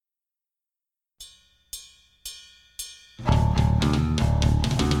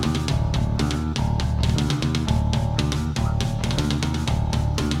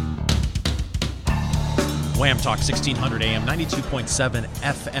Wham Talk, 1600 AM, 92.7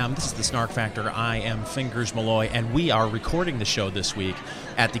 FM. This is the Snark Factor. I am Fingers Malloy, and we are recording the show this week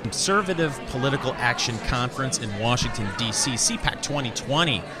at the Conservative Political Action Conference in Washington, D.C., CPAC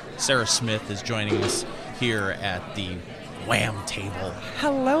 2020. Sarah Smith is joining us here at the Wham table.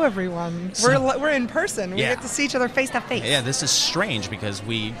 Hello, everyone. We're in person. We get to see each other face to face. Yeah, this is strange because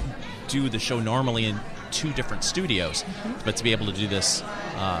we do the show normally in two different studios, but to be able to do this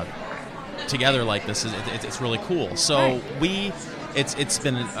together like this it's really cool. So it's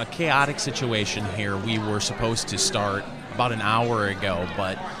been a chaotic situation here. We were supposed to start about an hour ago,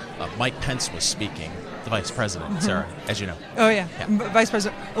 but Mike Pence was speaking, the Vice President, Sarah, as you know. Oh, yeah. Vice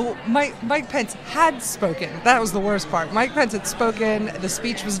President. Oh, Mike Pence had spoken. That was the worst part. Mike Pence had spoken. The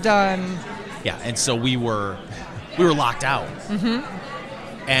speech was done. Yeah, and so we were locked out.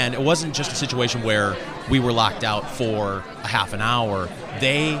 And it wasn't just a situation where we were locked out for a half an hour.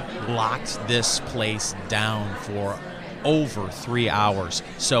 They locked this place down for over 3 hours.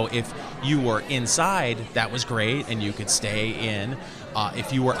 So if you were inside, that was great, and you could stay in.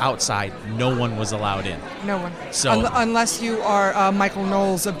 If you were outside, no one was allowed in. No one. So unless you are Michael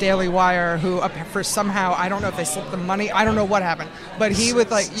Knowles of Daily Wire, who for somehow, I don't know if they slipped the money, I don't know what happened, but he would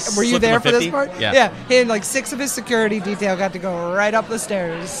were you there for this part? Yeah. He and 6 of his security detail got to go right up the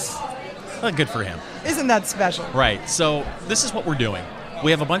stairs. Well, good for him. Isn't that special? Right. So this is what we're doing.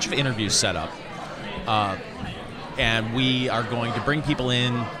 We have a bunch of interviews set up, and we are going to bring people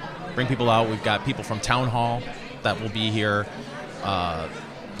in, bring people out. We've got people from Town Hall that will be here.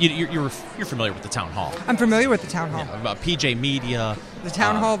 You're familiar with the Town Hall. I'm familiar with the Town Hall. Yeah, PJ Media. The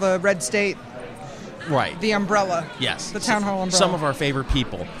Town Hall, the Red State. Right. The umbrella. Yes. The Town Hall umbrella. Some of our favorite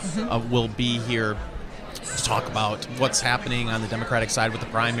people will be here to talk about what's happening on the Democratic side with the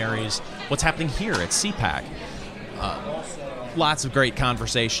primaries, what's happening here at CPAC. Lots of great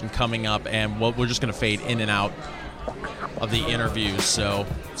conversation coming up, and we're just going to fade in and out of the interviews. So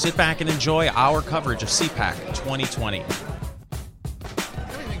sit back and enjoy our coverage of CPAC 2020.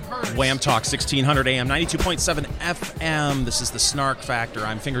 Wham Talk, 1600 AM, 92.7 FM. This is the Snark Factor.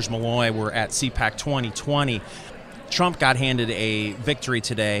 I'm Fingers Malloy. We're at CPAC 2020. Trump got handed a victory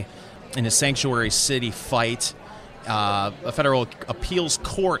today in his sanctuary city fight. A federal appeals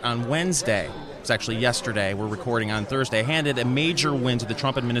court on Wednesday, it was actually yesterday, we're recording on Thursday, handed a major win to the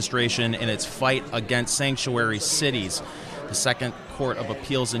Trump administration in its fight against sanctuary cities. The Second Court of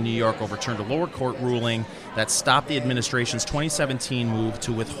Appeals in New York overturned a lower court ruling that stopped the administration's 2017 move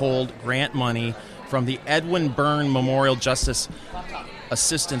to withhold grant money from the Edwin Byrne Memorial Justice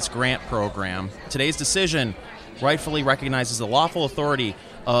Assistance Grant Program. Today's decision rightfully recognizes the lawful authority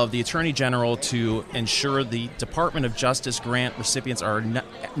of the Attorney General to ensure the Department of Justice grant recipients are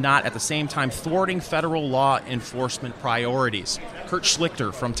not at the same time thwarting federal law enforcement priorities. Kurt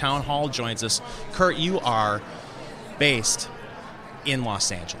Schlichter from Town Hall joins us. Kurt, you are based in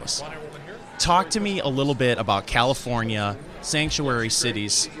Los Angeles. Talk to me a little bit about California, sanctuary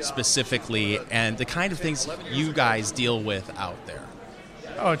cities specifically, and the kind of things you guys deal with out there.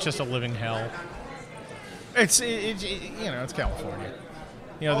 Oh, it's just a living hell. It's California.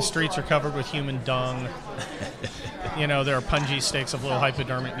 The streets are covered with human dung. There are punji sticks of little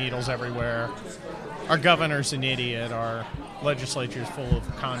hypodermic needles everywhere. Our governor's an idiot. Our legislature's full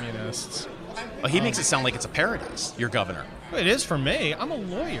of communists. Well, he makes it sound like it's a paradise, your governor. It is for me. I'm a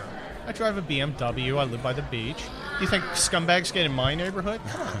lawyer. I drive a BMW. I live by the beach. You think scumbags get in my neighborhood?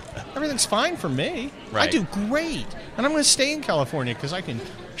 Come on. Everything's fine for me. Right. I do great. And I'm going to stay in California because I can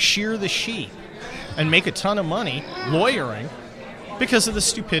shear the sheep and make a ton of money lawyering because of the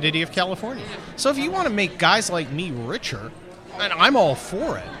stupidity of California. So if you want to make guys like me richer, and I'm all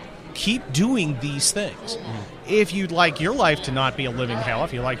for it, keep doing these things. If you'd like your life to not be a living hell,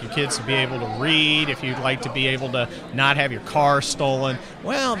 if you'd like your kids to be able to read, if you'd like to be able to not have your car stolen,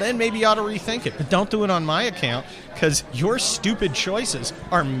 well, then maybe you ought to rethink it. But don't do it on my account, because your stupid choices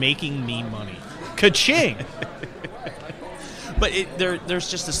are making me money. Ka-ching! But there's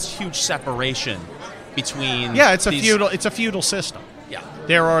just this huge separation between... Yeah, it's a feudal system. Yeah.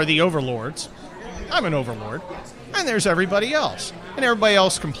 There are the overlords. I'm an overlord. And there's everybody else. And everybody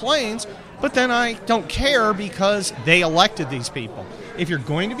else complains, but then I don't care because they elected these people. If you're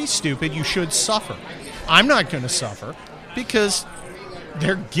going to be stupid, you should suffer. I'm not going to suffer because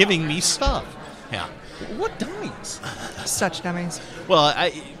they're giving me stuff. Yeah. What dummies? Such dummies.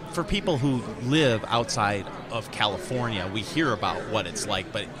 Well, for people who live outside of California, we hear about what it's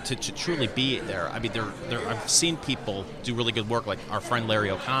like, but to truly be there, I mean, I've seen people do really good work, like our friend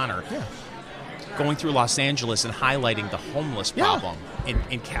Larry O'Connor, going through Los Angeles and highlighting the homeless problem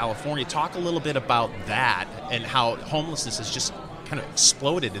in California. Talk a little bit about that and how homelessness has just kind of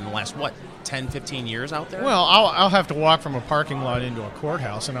exploded in the last, 10, 15 years out there? Well, I'll have to walk from a parking lot into a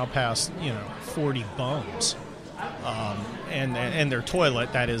courthouse, and I'll pass 40 bums, and their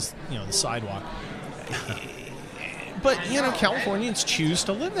toilet. That is the sidewalk. But Californians choose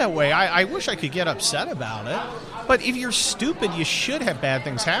to live that way. I wish I could get upset about it, but if you're stupid, you should have bad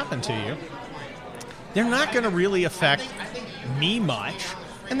things happen to you. They're not going to really affect me much,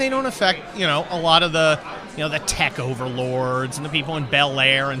 and they don't affect a lot of the the tech overlords and the people in Bel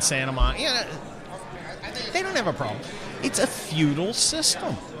Air and Santa Monica. They don't have a problem. It's a feudal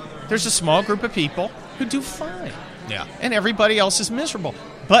system. There's a small group of people who do fine. Yeah. And everybody else is miserable.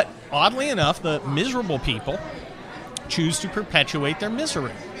 But oddly enough, the miserable people choose to perpetuate their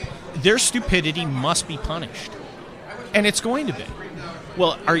misery. Their stupidity must be punished. And it's going to be.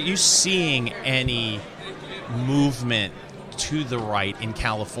 Well, are you seeing any movement to the right in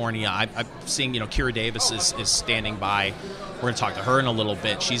California? I'm seeing, Kira Davis is standing by. We're going to talk to her in a little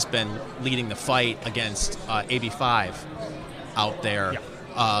bit. She's been leading the fight against AB5 out there.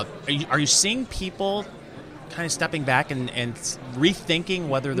 Yeah. Are you seeing people kind of stepping back and rethinking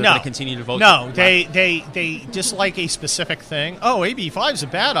whether they're going to continue to vote? No, they dislike a specific thing. Oh, AB5 is a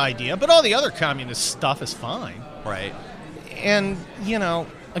bad idea, but all the other communist stuff is fine. Right. And,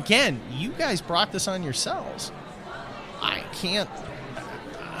 again, you guys brought this on yourselves.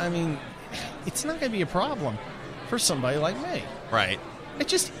 It's not going to be a problem for somebody like me. Right. It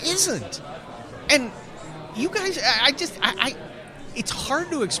just isn't. And you guys, it's hard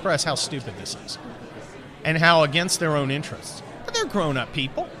to express how stupid this is and how against their own interests. But they're grown-up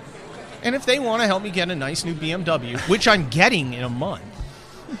people. And if they want to help me get a nice new BMW, which I'm getting in a month,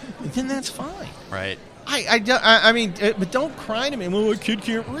 then that's fine. Right. But don't cry to me. Well, a kid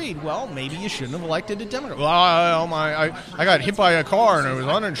can't read. Well, maybe you shouldn't have elected a Democrat. Well, I got hit by a car and I was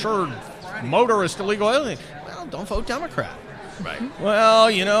uninsured motorist illegal alien. Well, don't vote Democrat. Right.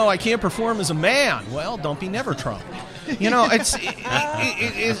 Well, I can't perform as a man. Well, don't be never Trump. It's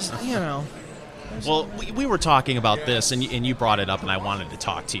Well, we were talking about this, and you brought it up, and I wanted to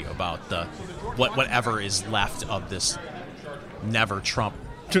talk to you about whatever is left of this never Trump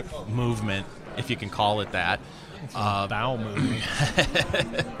movement, if you can call it that. Bowel movement.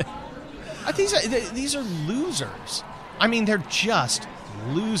 These are losers. They're just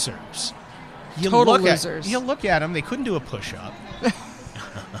losers. Total losers. You look at them, they couldn't do a push-up.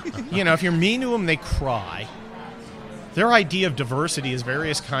 If you're mean to them, they cry. Their idea of diversity is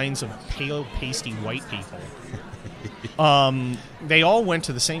various kinds of pale, pasty white people. They all went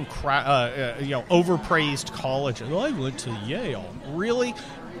to the same overpraised college. I went to Yale. Really?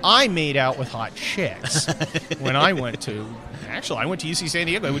 I made out with hot chicks when I went to... Actually, I went to UC San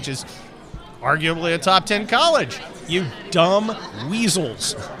Diego, which is arguably a top 10 college. You dumb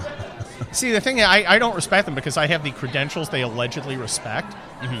weasels. See, the thing, I don't respect them because I have the credentials they allegedly respect,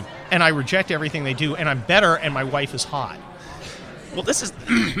 and I reject everything they do, and I'm better, and my wife is hot. Well, this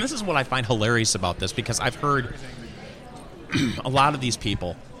is what I find hilarious about this, because I've heard a lot of these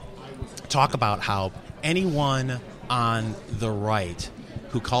people talk about how anyone on the right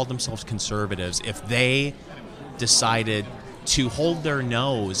who called themselves conservatives, if they decided to hold their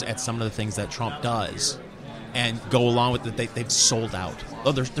nose at some of the things that Trump does and go along with it, they've sold out.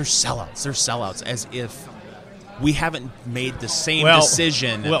 Oh, they're sellouts. They're sellouts, as if we haven't made the same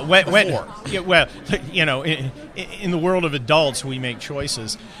decision before. In the world of adults, we make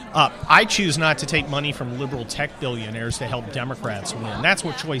choices. I choose not to take money from liberal tech billionaires to help Democrats win. That's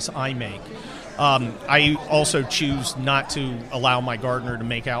what choice I make. I also choose not to allow my gardener to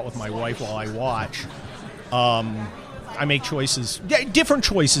make out with my wife while I watch. I make choices, different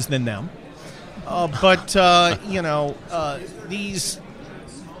choices than them. These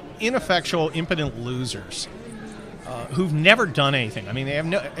ineffectual, impotent losers who've never done anything.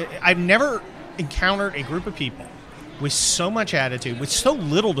 I've never encountered a group of people with so much attitude, with so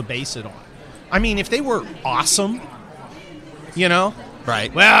little to base it on. If they were awesome,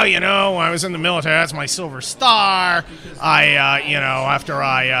 Right. Well, I was in the military. That's my silver star. After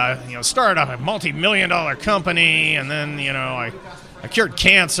I started up a multi-million-dollar company, and then, I cured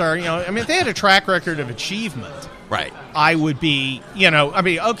cancer. If they had a track record of achievement, right, I would be,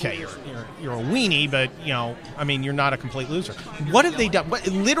 okay, you're a weenie, but, you're not a complete loser. What have they done? What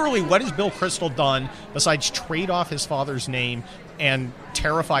has Bill Kristol done besides trade off his father's name and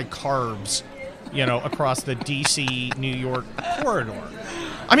terrify carbs, across the D.C. New York corridor?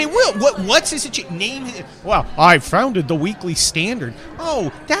 What's his name? Well, I founded the Weekly Standard.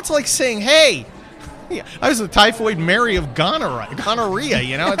 Oh, that's like saying, hey, I was the typhoid Mary of gonorrhea.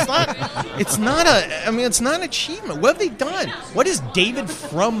 It's not an achievement. What have they done? What has David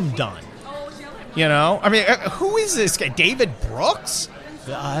Frum done? Who is this guy? David Brooks?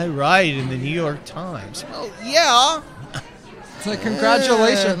 I write in the New York Times. Oh, yeah. It's like,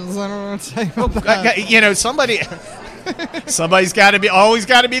 congratulations. I don't know what to say about that. You know, somebody's always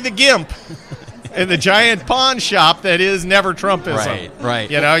got to be the gimp in the giant pawn shop that is never Trumpism. Right.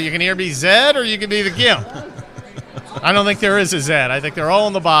 You know, you can either be Zed or you can be the gimp. I don't think there is a Zed. I think they're all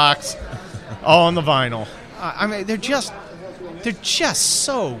in the box, all on the vinyl. I mean, they're just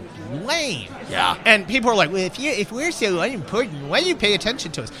so lame. Yeah. And people are like, well, if we're so unimportant, why do you pay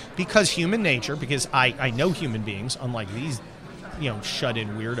attention to us? Because human nature, because I know human beings, unlike these,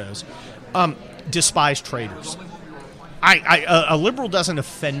 shut-in weirdos, despise traitors. A liberal doesn't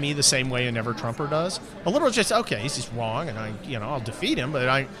offend me the same way a never-Trumper does. A liberal is just, okay, he's just wrong, and I'll defeat him,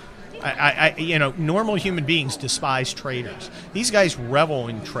 but normal human beings despise traitors. These guys revel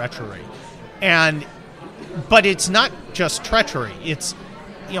in treachery. But it's not just treachery. It's,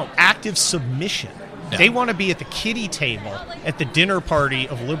 active submission. Yeah. They want to be at the kiddie table at the dinner party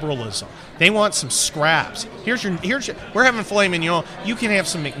of liberalism. They want some scraps. Here's your we're having filet mignon. You can have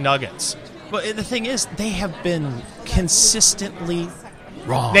some McNuggets. But the thing is, they have been consistently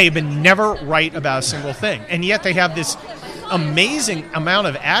wrong. They've been never right about a single thing. And yet they have this amazing amount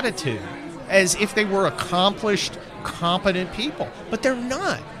of attitude as if they were accomplished, competent people. But they're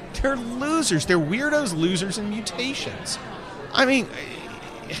not. They're losers. They're weirdos, losers, and mutations. I mean,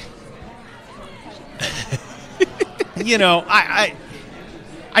 I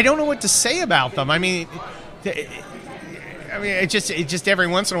don't know what to say about them. I mean, it just every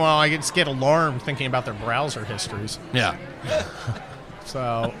once in a while I just get alarmed thinking about their browser histories. Yeah.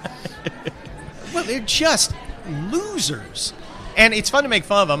 So, well, they're just losers. And it's fun to make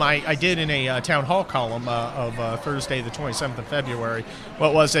fun of them. I did in a town hall column of Thursday, the 27th of February.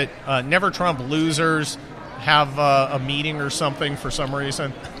 What was it? Never Trump losers have a meeting or something for some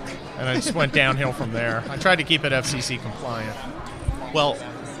reason. And I just went downhill from there. I tried to keep it FCC compliant. Well,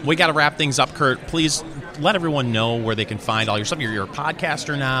 we got to wrap things up, Kurt. Please let everyone know where they can find all your stuff. You're a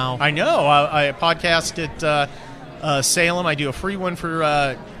podcaster now. I know. I podcast at Salem. I do a free one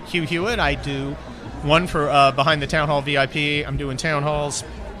for Hugh Hewitt. I do one for Behind the Town Hall VIP. I'm doing town halls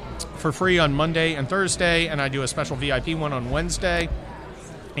for free on Monday and Thursday, and I do a special VIP one on Wednesday.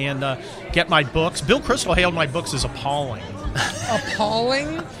 And get my books. Bill Kristol hailed my books as appalling.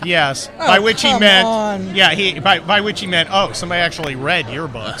 Appalling? Yes. Oh, by which he meant. on. Yeah. By which he meant. Oh, somebody actually read your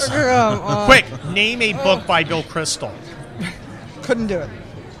books. Quick, name a book by Bill Kristol. Couldn't do it.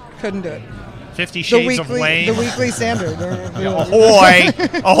 50 Shades of Lame. The Weekly Standard. Ahoy!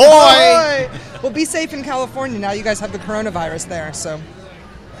 Ahoy! Well, be safe in California now. You guys have the coronavirus there, so.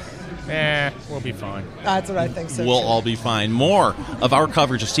 We'll be fine. That's what I think so. We'll all be fine. More of our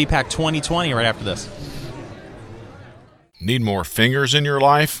coverage of CPAC 2020 right after this. Need more fingers in your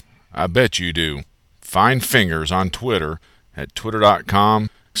life? I bet you do. Find Fingers on Twitter at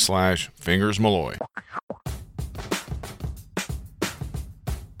twitter.com/fingersmalloy.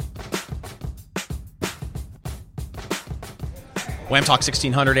 Wham Talk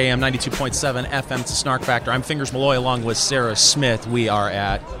 1600 AM, 92.7 FM. It's a Snark Factor. I'm Fingers Malloy along with Sarah Smith. We are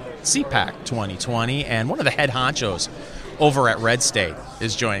at CPAC 2020, and one of the head honchos over at Red State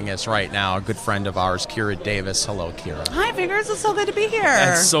is joining us right now, a good friend of ours, Kira Davis. Hello, Kira. Hi, Fingers. It's so good to be here.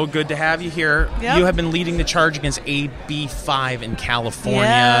 It's so good to have you here. Yep. You have been leading the charge against AB 5 in California.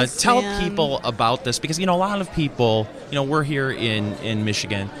 Yes, Tell man. people about this, because, a lot of people, we're here in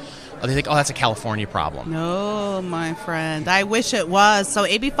Michigan. They think, that's a California problem. No, my friend. I wish it was. So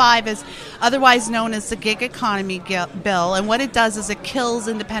AB 5 is otherwise known as the gig economy bill, and what it does is it kills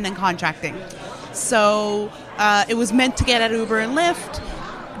independent contracting. So it was meant to get at Uber and Lyft,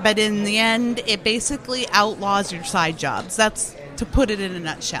 but in the end, it basically outlaws your side jobs. That's to put it in a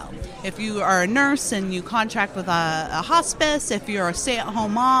nutshell. If you are a nurse and you contract with a hospice, if you're a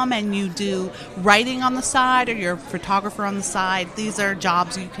stay-at-home mom and you do writing on the side, or you're a photographer on the side, these are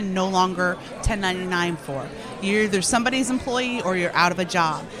jobs you can no longer 1099 for. You're either somebody's employee or you're out of a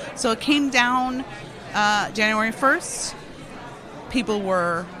job. So it came down January 1st. People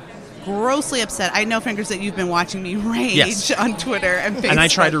were grossly upset. I know, Fingers, that you've been watching me rage on Twitter and Facebook. And I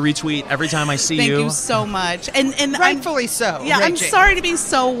try to retweet every time I see you. Thank you so much. And rightfully so. Yeah, raging. I'm sorry to be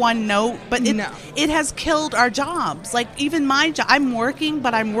so one note, but it has killed our jobs. Like, even my job, I'm working,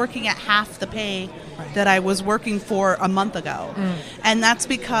 but I'm working at half the pay that I was working for a month ago. And that's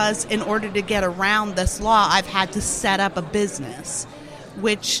because in order to get around this law, I've had to set up a business,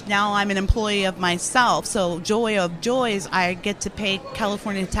 which now I'm an employee of myself. So joy of joys, I get to pay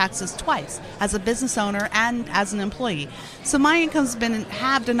California taxes twice, as a business owner and as an employee. So my income's been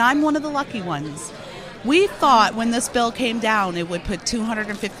halved, and I'm one of the lucky ones. We thought when this bill came down, it would put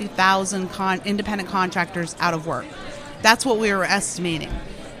 250,000 independent contractors out of work. That's what we were estimating.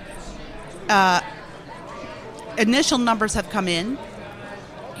 Initial numbers have come in,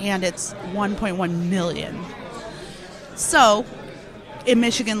 and it's 1.1 million. So, in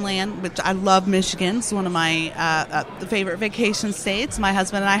Michigan land, which I love Michigan, it's one of my favorite vacation states. My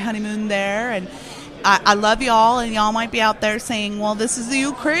husband and I honeymooned there, and I love y'all, and y'all might be out there saying, well, this is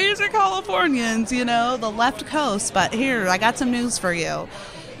you crazy Californians, you know, the left coast. But here, I got some news for you.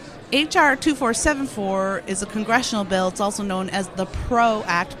 H.R. 2474 is a congressional bill. It's also known as the PRO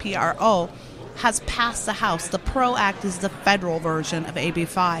Act, P-R-O, has passed the House. The PRO Act is the federal version of AB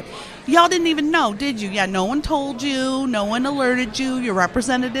 5. Y'all didn't even know, did you? Yeah, no one told you. No one alerted you. Your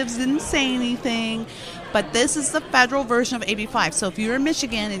representatives didn't say anything. But this is the federal version of AB 5. So if you're in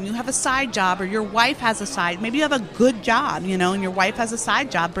Michigan and you have a side job, or your wife has a side, maybe you have a good job, you know, and your wife has a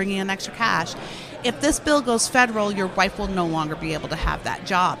side job bringing in extra cash. If this bill goes federal, your wife will no longer be able to have that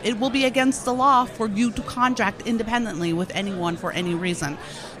job. It will be against the law for you to contract independently with anyone for any reason.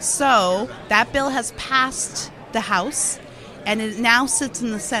 So that bill has passed the House, and it now sits in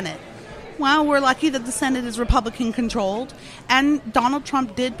the Senate. Well, we're lucky that the Senate is Republican-controlled, and Donald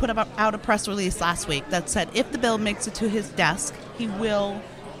Trump did put out a press release last week that said if the bill makes it to his desk, he will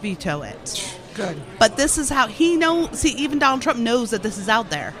veto it. Good. But this is how he knows. See, even Donald Trump knows that this is out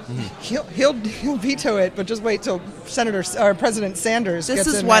there. Mm-hmm. He'll veto it, but just wait till President Sanders this gets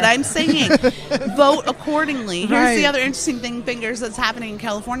is in what there. I'm saying. Vote accordingly. Here's Right. the other interesting thing, Fingers, that's happening in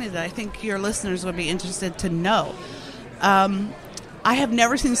California that I think your listeners would be interested to know. I have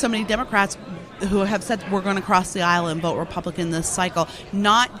never seen so many Democrats who have said we're going to cross the aisle and vote Republican this cycle,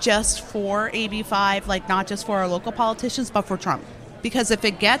 not just for AB 5, like not just for our local politicians, but for Trump. Because if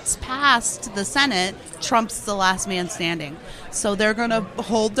it gets past the Senate, Trump's the last man standing. So they're going to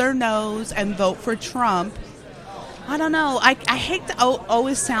hold their nose and vote for Trump. I don't know. I hate to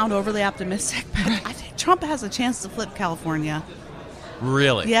always sound overly optimistic, but I think Trump has a chance to flip California.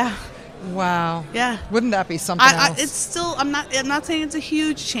 Really? Yeah. Wow. Yeah. Wouldn't that be something else? It's still. I'm not saying it's a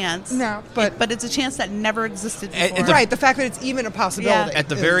huge chance. No, but it's a chance that never existed before. Right. The fact that it's even a possibility. Yeah. At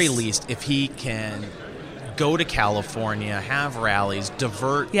the very least, if he can go to California, have rallies,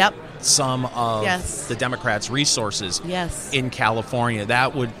 divert some of the Democrats' resources in California,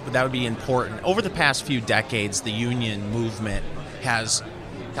 that would be important. Over the past few decades, the union movement has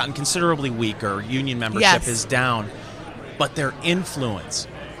gotten considerably weaker. Union membership is down, but their influence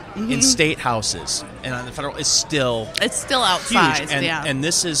in state houses and on the federal is still outsized. Huge. And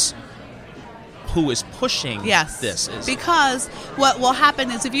this is who is pushing this. Because what will happen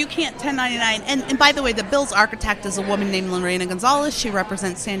is if you can't 1099, and by the way, the bill's architect is a woman named Lorena Gonzalez. She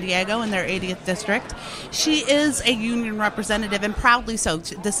represents San Diego in their 80th district. She is a union representative, and proudly so.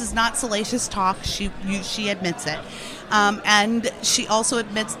 This is not salacious talk. She admits it. And she also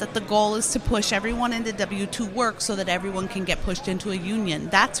admits that the goal is to push everyone into W-2 work so that everyone can get pushed into a union.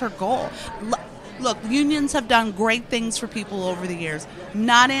 That's her goal. Look, unions have done great things for people over the years.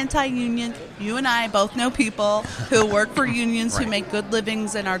 Not anti-union. You and I both know people who work for unions who make good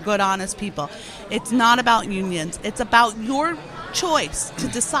livings and are good, honest people. It's not about unions. It's about your choice to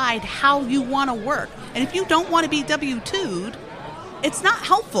decide how you want to work. And if you don't want to be W-2'd, it's not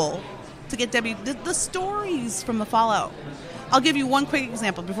helpful to get the stories from the fallout. I'll give you one quick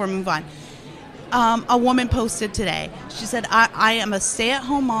example before we move on. A woman posted today. She said, I am a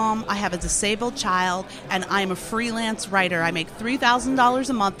stay-at-home mom, I have a disabled child, and I am a freelance writer. I make $3,000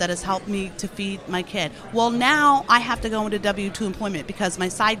 a month that has helped me to feed my kid. Well, now I have to go into W-2 employment because my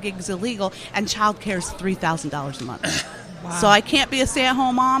side gig is illegal and child care is $3,000 a month. Wow. So I can't be a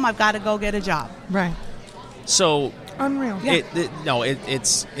stay-at-home mom. I've got to go get a job. Right. So unreal.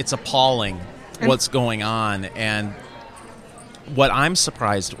 It's appalling what's going on. And what I'm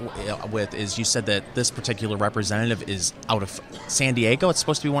surprised with is you said that this particular representative is out of San Diego. It's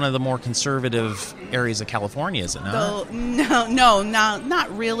supposed to be one of the more conservative areas of California, is it not? No,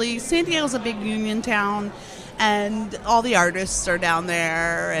 not really. San Diego's a big union town, and all the artists are down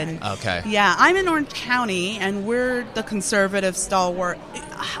there. And yeah, I'm in Orange County, and we're the conservative stalwart.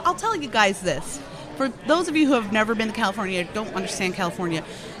 I'll tell you guys this. For those of you who have never been to California, don't understand California,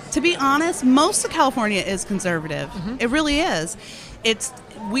 to be honest, most of California is conservative. Mm-hmm. It really is.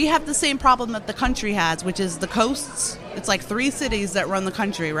 We have the same problem that the country has, which is the coasts. It's like 3 cities that run the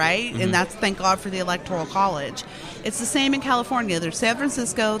country, right? Mm-hmm. And that's, thank God for the Electoral College. It's the same in California. There's San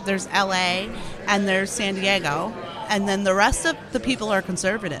Francisco, there's LA, and there's San Diego. And then the rest of the people are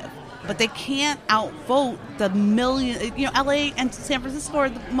conservative. But they can't outvote the million. LA and San Francisco are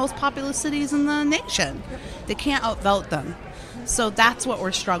the most populous cities in the nation. They can't outvote them. So that's what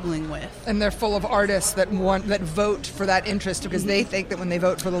we're struggling with. And they're full of artists that vote for that interest because they think that when they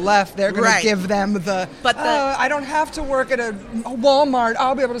vote for the left, they're going to give them I don't have to work at a Walmart.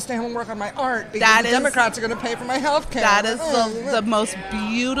 I'll be able to stay home and work on my art because the Democrats are going to pay for my health care. That is the most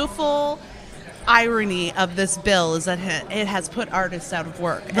beautiful irony of this bill is that it has put artists out of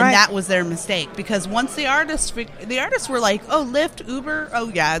work, and that was their mistake, because once the artists were like, oh, Lyft, Uber, oh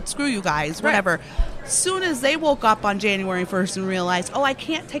yeah, screw you guys, whatever. Soon as they woke up on January 1st and realized, oh, I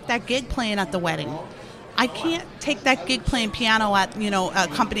can't take that gig playing at the wedding, I can't take that gig playing piano at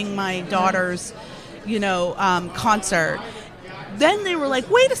accompanying my daughter's concert. Then they were like,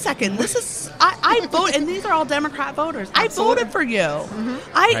 wait a second, I vote, and these are all Democrat voters. Absolutely. I voted for you.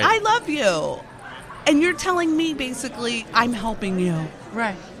 I love you. And you're telling me basically I'm helping you.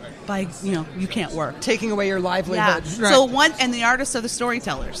 Right. By, you can't work. Taking away your livelihood. Yeah. Right. And the artists are the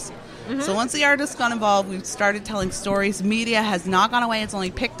storytellers. Mm-hmm. So once the artists got involved, we've started telling stories. Media has not gone away. It's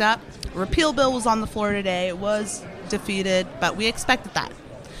only picked up. A repeal bill was on the floor today. It was defeated, but we expected that.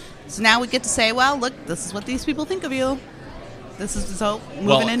 So now we get to say, well, look, this is what these people think of you. This is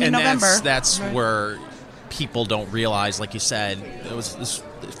moving into November. That's where people don't realize, like you said,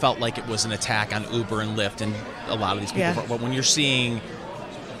 it felt like it was an attack on Uber and Lyft and a lot of these people. Yeah. But when you're seeing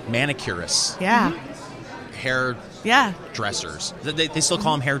manicurists, hair dressers, they still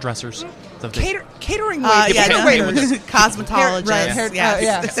call them hairdressers. Catering waiters,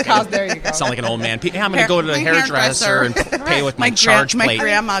 cosmetologists. There you go. Sound like an old man. I'm going to go to the hairdresser and pay with my charge plate. My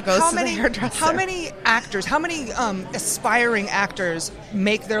grandma goes to the hairdresser. How many aspiring actors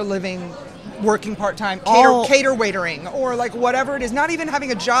make their living working part-time cater waitering or like whatever it is, not even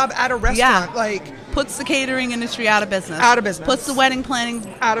having a job at a restaurant, puts the catering industry out of business, puts the wedding planning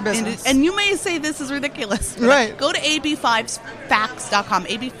out of business. And you may say this is ridiculous, right? Go to ab5facts.com,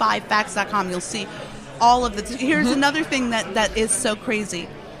 ab5facts.com. You'll see all of this. Here's another thing that is so crazy.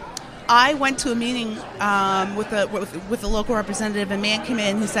 I went to a meeting with a local representative, and a man came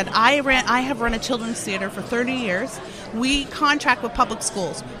in who said, I have run a children's theater for 30 years. We contract with public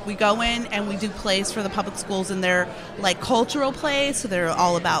schools. We go in and we do plays for the public schools, and they're like cultural plays, so they're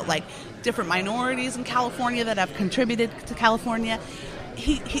all about like different minorities in California that have contributed to California.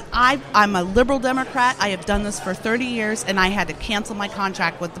 I'm a liberal Democrat. I have done this for 30 years, and I had to cancel my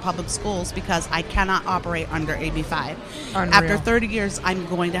contract with the public schools because I cannot operate under AB5. Unreal. After 30 years, I'm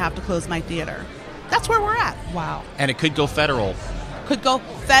going to have to close my theater. That's where we're at. Wow. And it could go federal.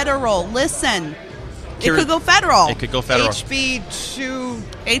 Listen. It could go federal. HB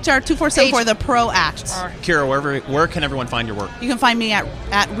HR 2474, the PRO Act. Kira, where can everyone find your work? You can find me at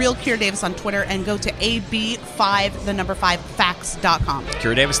Real Kira Davis on Twitter, and go to ab5facts.com.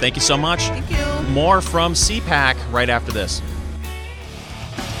 Kira Davis, thank you so much. Thank you. More from CPAC right after this.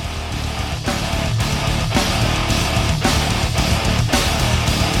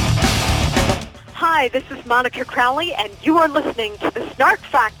 Hi, this is Monica Crowley, and you are listening to the Snark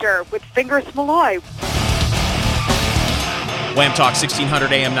Factor with Fingers Malloy. Wham Talk,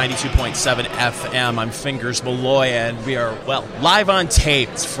 1600 AM, 92.7 FM. I'm Fingers Malloy, and we are, live on tape.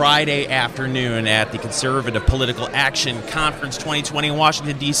 It's Friday afternoon at the Conservative Political Action Conference 2020 in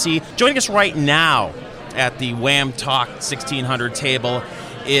Washington, D.C. Joining us right now at the Wham Talk 1600 table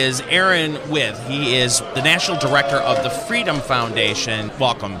is Aaron With. He is the National Director of the Freedom Foundation.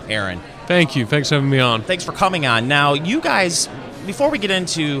 Welcome, Aaron. Thank you. Thanks for having me on. Thanks for coming on. Now, you guys, before we get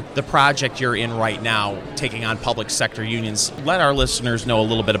into the project you're in right now, taking on public sector unions, let our listeners know a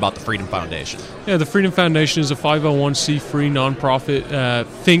little bit about the Freedom Foundation. Yeah, the Freedom Foundation is a 501c3 nonprofit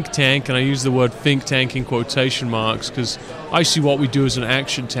think tank, and I use the word think tank in quotation marks because I see what we do as an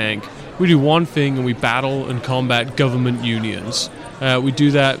action tank. We do one thing, and we battle and combat government unions. We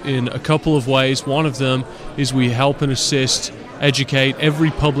do that in a couple of ways. One of them is we help and assist, educate every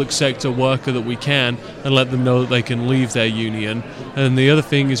public sector worker that we can and let them know that they can leave their union. And the other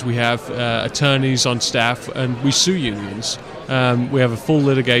thing is we have attorneys on staff, and we sue unions. We have a full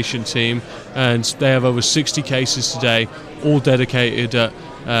litigation team, and they have over 60 cases today, all dedicated at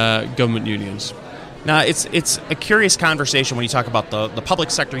government unions. Now, it's a curious conversation when you talk about the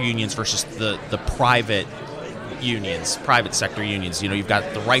public sector unions versus the private unions, private sector unions. You know, you've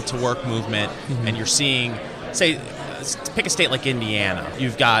got the right to work movement, and you're seeing, say, pick a state like Indiana.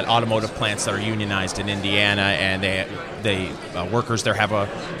 You've got automotive plants that are unionized in Indiana, and they workers there have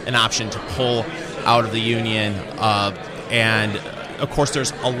an option to pull out of the union. And of course,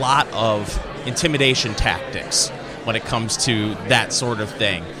 there's a lot of intimidation tactics when it comes to that sort of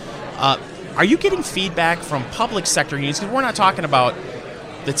thing. Are you getting feedback from public sector unions? Because we're not talking about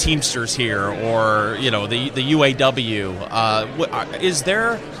the Teamsters here, or the UAW. Is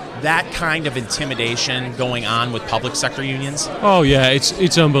there that kind of intimidation going on with public sector unions? Oh yeah,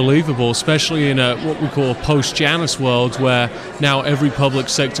 it's unbelievable, especially in what we call a post-Janus world, where now every public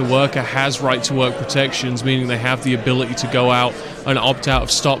sector worker has right to work protections, meaning they have the ability to go out and opt out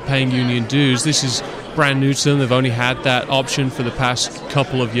of stop paying union dues. This is brand new to them. They've only had that option for the past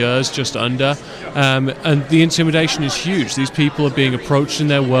couple of years, just under. And the intimidation is huge. These people are being approached in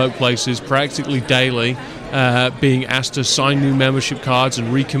their workplaces practically daily, being asked to sign new membership cards and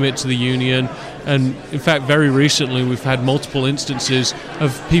recommit to the union. And in fact, very recently, we've had multiple instances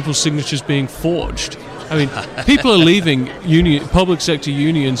of people's signatures being forged. I mean, people are leaving public sector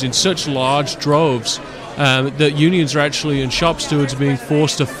unions in such large droves that unions are actually, and shop stewards are being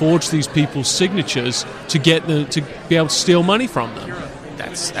forced to forge these people's signatures to get them to be able to steal money from them.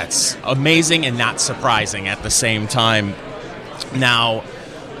 That's amazing and not surprising at the same time. Now,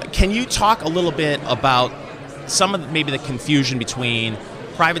 can you talk a little bit about some of maybe the confusion between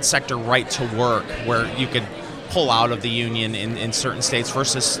private sector right to work, where you could pull out of the union in certain states,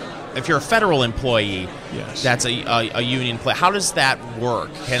 versus if you're a federal employee, yes, that's a union play. How does that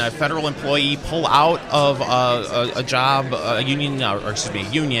work? Can a federal employee pull out of a job, a union,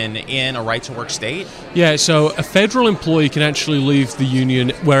 union in a right to work state? Yeah, so a federal employee can actually leave the union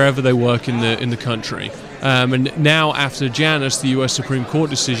wherever they work in the country. And now, after Janus, the U.S. Supreme Court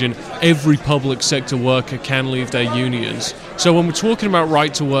decision, every public sector worker can leave their unions. So when we're talking about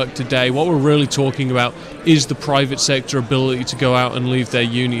right to work today, what we're really talking about is the private sector ability to go out and leave their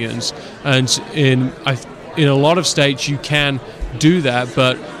unions. And in a lot of states, you can do that,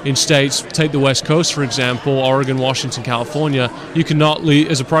 but in states, take the West Coast, for example, Oregon, Washington, California, you cannot leave,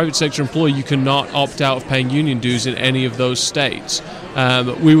 as a private sector employee, you cannot opt out of paying union dues in any of those states.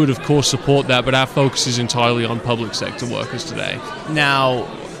 We would, of course, support that, but our focus is entirely on public sector workers today. Now,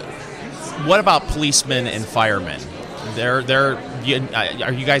 what about policemen and firemen? Are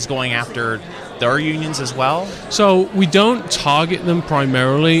you guys going after their unions as well? So we don't target them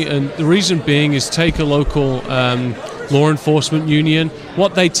primarily, and the reason being is, take a local law enforcement union.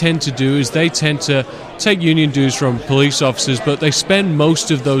 What they tend to do is they tend to take union dues from police officers, but they spend most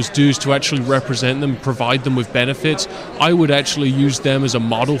of those dues to actually represent them, provide them with benefits. I would actually use them as a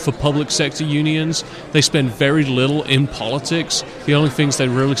model for public sector unions. They spend very little in politics. The only things they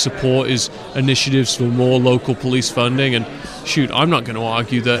really support is initiatives for more local police funding. And shoot, I'm not going to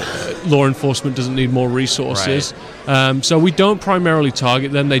argue that law enforcement doesn't need more resources. Right. So we don't primarily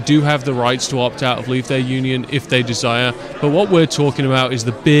target them. They do have the rights to opt out of leave their union if they desire. But what we're talking about is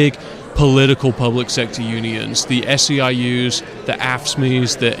the big political public sector unions, the SEIUs, the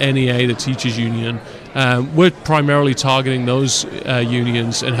AFSCMEs, the NEA, the teachers union. We're primarily targeting those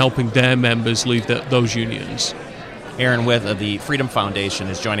unions and helping their members leave those unions. Aaron With of the Freedom Foundation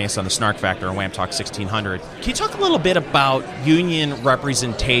is joining us on the Snark Factor on Wham Talk 1600. Can you talk a little bit about union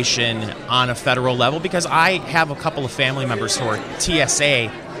representation on a federal level? Because I have a couple of family members who are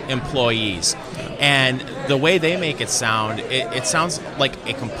TSA employees, and the way they make it sound, it sounds like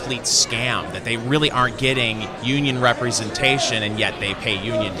a complete scam, that they really aren't getting union representation, and yet they pay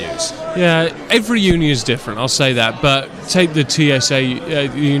union dues. Yeah, every union is different, I'll say that, but take the TSA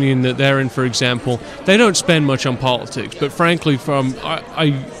union that they're in, for example. They don't spend much on politics, but frankly,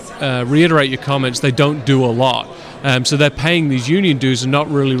 I reiterate your comments, they don't do a lot. So they're paying these union dues and not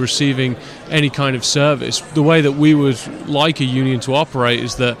really receiving any kind of service. The way that we would like a union to operate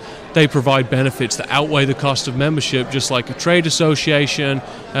is that they provide benefits that outweigh the cost of membership, just like a trade association,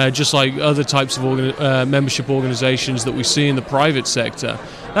 just like other types of membership organizations that we see in the private sector.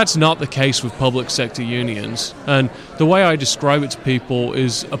 That's not the case with public sector unions. And the way I describe it to people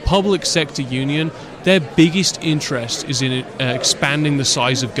is, a public sector union, their biggest interest is in expanding the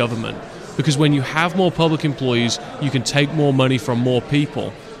size of government. Because when you have more public employees, you can take more money from more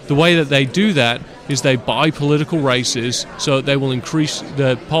people. The way that they do that is they buy political races, so they will increase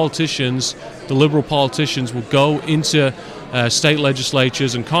the politicians, the liberal politicians will go into state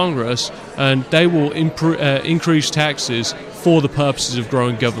legislatures and Congress, and they will increase taxes for the purposes of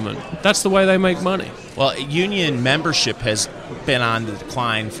growing government. That's the way they make money. Well, union membership has been on the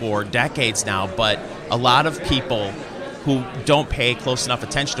decline for decades now, but a lot of people who don't pay close enough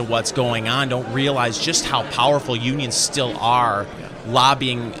attention to what's going on don't realize just how powerful unions still are,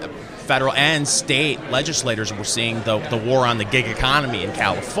 lobbying federal and state legislators. We're seeing the war on the gig economy in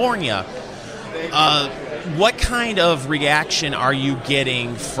California. What kind of reaction are you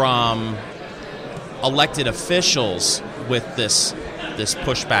getting from elected officials with this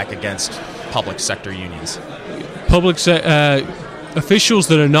officials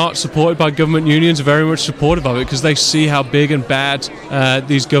that are not supported by government unions are very much supportive of it because they see how big and bad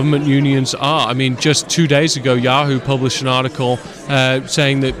these government unions are. I mean, just 2 days ago, Yahoo published an article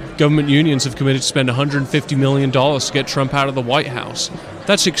saying that government unions have committed to spend $150 million to get Trump out of the White House.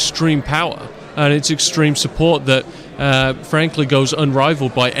 That's extreme power, and it's extreme support that, frankly, goes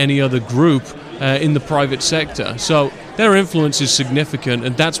unrivaled by any other group in the private sector. So their influence is significant,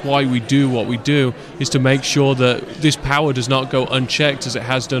 and that's why we do what we do, is to make sure that this power does not go unchecked as it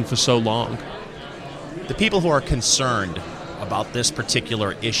has done for so long. The people who are concerned about this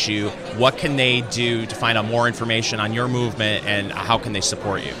particular issue, what can they do to find out more information on your movement, and how can they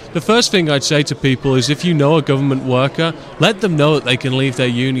support you? The first thing I'd say to people is if you know a government worker, let them know that they can leave their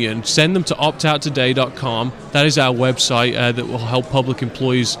union. Send them to optouttoday.com. That is our website that will help public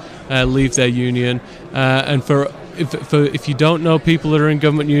employees leave their union. And if you don't know people that are in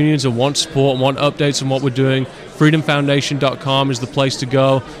government unions and want support and want updates on what we're doing, freedomfoundation.com is the place to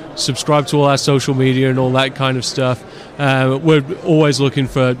go. Subscribe to all our social media and all that kind of stuff. We're always looking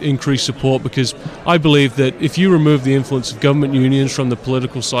for increased support because I believe that if you remove the influence of government unions from the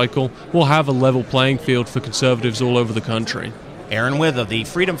political cycle, we'll have a level playing field for conservatives all over the country. Aaron With of the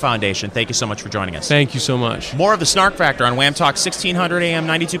Freedom Foundation, thank you so much for joining us. Thank you so much. More of the Snark Factor on Wham Talk 1600 AM,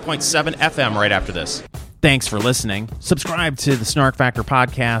 92.7 FM right after this. Thanks for listening. Subscribe to the Snark Factor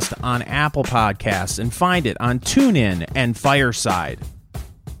podcast on Apple Podcasts and find it on TuneIn and Fireside.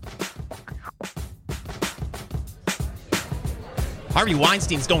 Harvey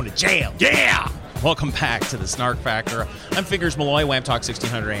Weinstein's going to jail. Yeah! Welcome back to the Snark Factor. I'm Fingers Malloy, Wham Talk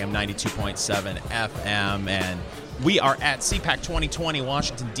 1600 AM, 92.7 FM, and we are at CPAC 2020,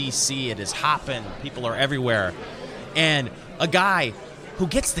 Washington, D.C. It is hopping. People are everywhere. And a guy who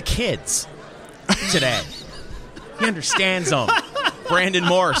gets the kids today. He understands them. Brandon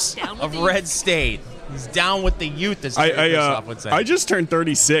Morse of Red State. He's down with the youth, as Christoph would say. I just turned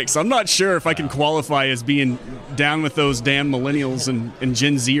 36. I'm not sure if I can qualify as being down with those damn millennials and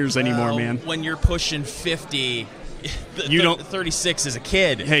Gen Zers anymore, man. When you're pushing 50, you don't. 36 is a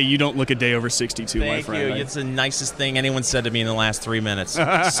kid. Hey, you don't look a day over 62, my friend. Thank you. It's the nicest thing anyone said to me in the last 3 minutes.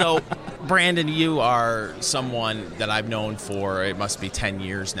 So, Brandon, you are someone that I've known for, it must be 10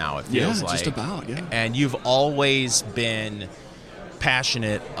 years now, it feels like. Yeah, just about, yeah. And you've always been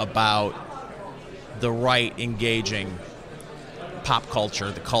passionate about the right engaging pop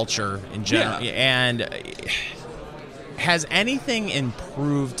culture, the culture in general. Yeah. And has anything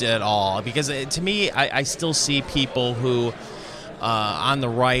improved at all? Because to me, I still see people who, on the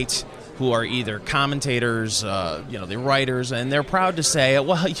right, who are either commentators, they're writers, and they're proud to say,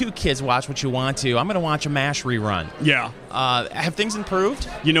 well, you kids watch what you want to. I'm going to watch a MASH rerun. Yeah. Have things improved?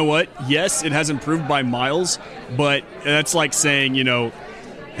 You know what? Yes, it has improved by miles, but that's like saying,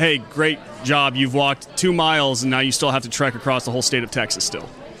 hey, great job. You've walked 2 miles, and now you still have to trek across the whole state of Texas still.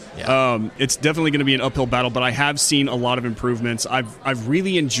 Yeah. It's definitely going to be an uphill battle, but I have seen a lot of improvements. I've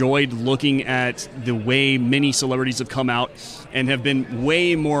really enjoyed looking at the way many celebrities have come out and have been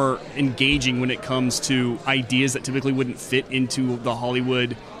way more engaging when it comes to ideas that typically wouldn't fit into the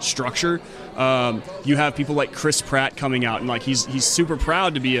Hollywood structure. You have people like Chris Pratt coming out, and like he's super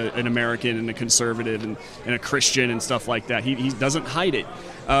proud to be an American and a conservative and a Christian and stuff like that. He doesn't hide it.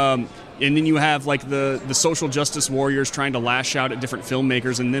 And then you have like the social justice warriors trying to lash out at different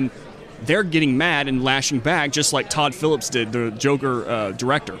filmmakers, and then they're getting mad and lashing back, just like Todd Phillips did, the Joker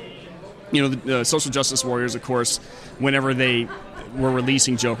director. The social justice warriors, of course, whenever they were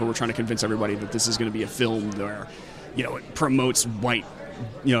releasing Joker, were trying to convince everybody that this is going to be a film where, it promotes white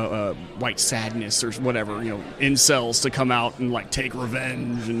sadness or whatever, incels to come out and like take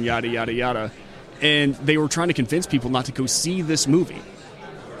revenge and yada, yada, yada. And they were trying to convince people not to go see this movie.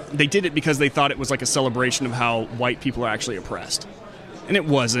 They did it because they thought it was like a celebration of how white people are actually oppressed. And it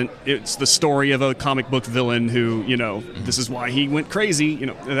wasn't. It's the story of a comic book villain who, this is why he went crazy.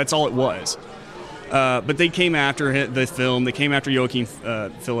 That's all it was. But they came after the film. They came after Joaquin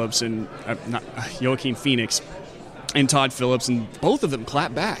Phoenix and Todd Phillips, and both of them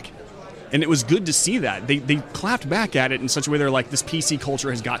clapped back. And it was good to see that. They clapped back at it in such a way they're like, this PC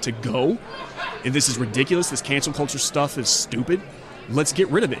culture has got to go. And this is ridiculous. This cancel culture stuff is stupid. Let's get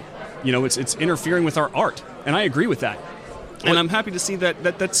rid of it. It's interfering with our art. And I agree with that. And I'm happy to see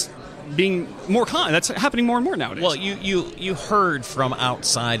that's being more that's happening more and more nowadays. Well, you heard from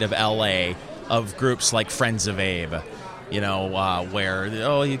outside of LA of groups like Friends of Abe, where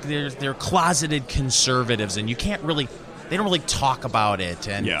they're closeted conservatives, and they don't really talk about it.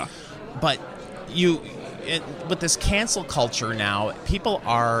 And yeah. But with this cancel culture now, people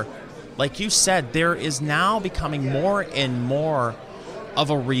are, like you said, there is now becoming more and more of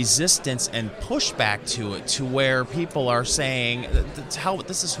a resistance and pushback to it, to where people are saying,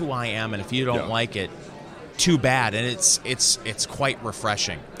 this is who I am, and if you don't like it, too bad. And it's quite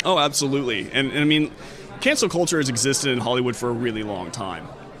refreshing. Oh, absolutely. And I mean, cancel culture has existed in Hollywood for a really long time.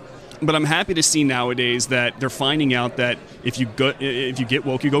 But I'm happy to see nowadays that they're finding out that if you get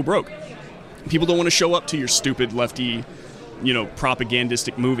woke, you go broke. People don't want to show up to your stupid lefty,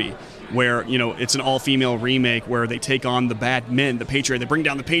 propagandistic movie where, it's an all-female remake where they take on the bad men, the patriarchy, they bring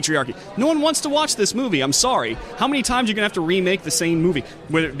down the patriarchy. No one wants to watch this movie. I'm sorry. How many times are you going to have to remake the same movie?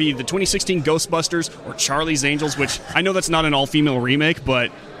 Whether it be the 2016 Ghostbusters or Charlie's Angels, which I know that's not an all-female remake,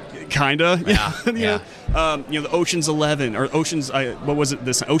 but kinda. Yeah. The Ocean's 11 or Ocean's,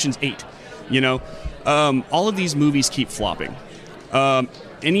 Ocean's 8. All of these movies keep flopping.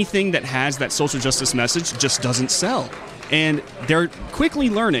 Anything that has that social justice message just doesn't sell. And they're quickly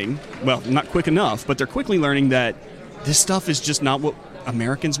learning, well, not quick enough, but they're quickly learning that this stuff is just not what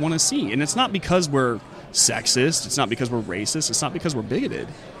Americans want to see. And it's not because we're sexist. It's not because we're racist. It's not because we're bigoted.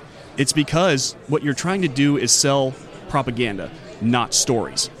 It's because what you're trying to do is sell propaganda, not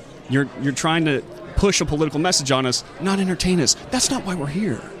stories. You're trying to push a political message on us, not entertain us. That's not why we're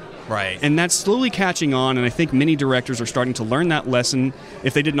here. Right. And that's slowly catching on, and I think many directors are starting to learn that lesson,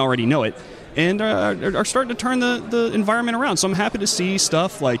 if they didn't already know it, and are starting to turn the environment around. So I'm happy to see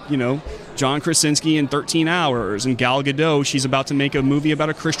stuff like, John Krasinski in 13 Hours, and Gal Gadot, she's about to make a movie about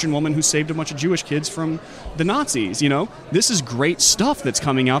a Christian woman who saved a bunch of Jewish kids from the Nazis. This is great stuff that's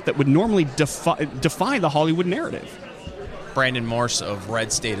coming out that would normally defy the Hollywood narrative. Brandon Morse of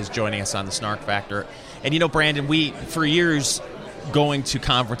Red State is joining us on the Snark Factor. And Brandon, we, for years, going to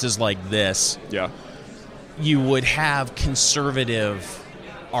conferences like this, you would have conservative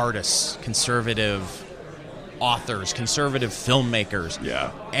artists, conservative authors, conservative filmmakers.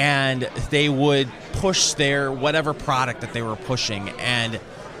 Yeah. And they would push their whatever product that they were pushing. And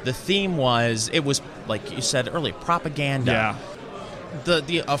the theme was, it was, like you said earlier, propaganda. Yeah.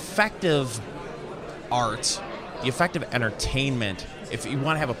 The effective art, the effective entertainment, if you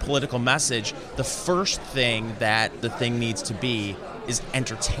want to have a political message, the first thing that the thing needs to be is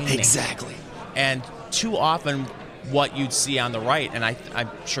entertaining. Exactly. And too often what you'd see on the right, and I'm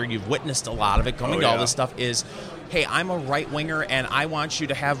sure you've witnessed a lot of it going to all this stuff, is, hey, I'm a right-winger, and I want you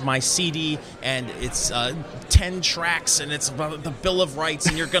to have my CD, and it's 10 tracks, and it's about the Bill of Rights,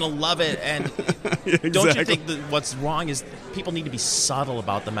 and you're going to love it. And exactly. Don't you think that what's wrong is people need to be subtle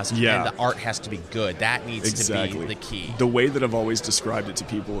about the message, and the art has to be good. That needs to be the key. The way that I've always described it to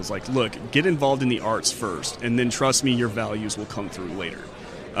people is like, look, get involved in the arts first, and then trust me, your values will come through later.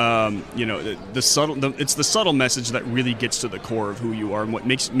 It's the subtle message that really gets to the core of who you are and what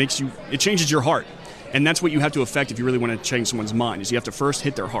makes you, it changes your heart. And that's what you have to affect if you really want to change someone's mind, is you have to first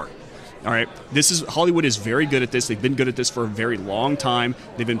hit their heart. All right. Hollywood is very good at this. They've been good at this for a very long time.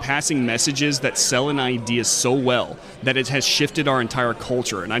 They've been passing messages that sell an idea so well that it has shifted our entire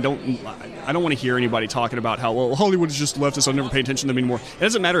culture. And I don't want to hear anybody talking about how, well, Hollywood is just leftist, I'll never pay attention to them anymore. It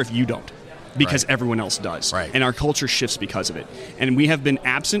doesn't matter if you don't. Because everyone else does. Right. And our culture shifts because of it. And we have been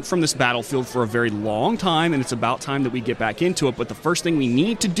absent from this battlefield for a very long time, and it's about time that we get back into it. But the first thing we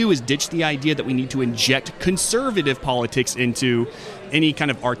need to do is ditch the idea that we need to inject conservative politics into any kind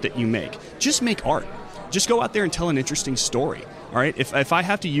of art that you make. Just make art. Just go out there and tell an interesting story. All right? If I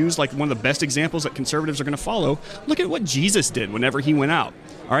have to use like one of the best examples that conservatives are going to follow, look at what Jesus did whenever he went out.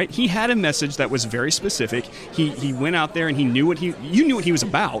 All right? He had a message that was very specific. He went out there and you knew what he was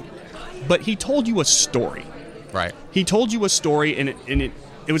about. But he told you a story. Right. He told you a story, and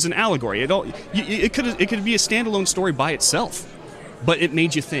it was an allegory. It could be a standalone story by itself, but it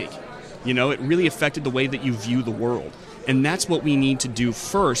made you think. It really affected the way that you view the world. And that's what we need to do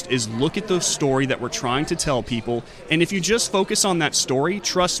first, is look at the story that we're trying to tell people. And if you just focus on that story,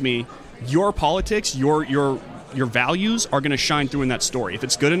 trust me, your politics, your values are going to shine through in that story. If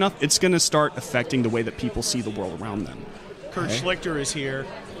it's good enough, it's going to start affecting the way that people see the world around them. Kurt Schlichter is here.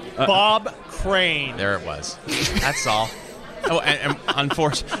 Bob Crane. There it was. That's all. Oh, and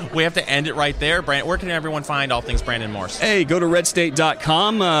unfortunately, we have to end it right there. Brandon, where can everyone find all things Brandon Morse? Hey, go to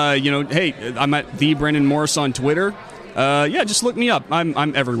redstate.com. Hey, I'm at the Brandon Morse on Twitter. Just look me up.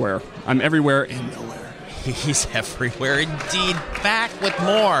 I'm everywhere. I'm everywhere and nowhere. He's everywhere indeed. Back with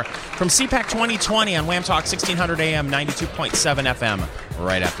more from CPAC 2020 on Wham Talk 1600 AM, 92.7 FM.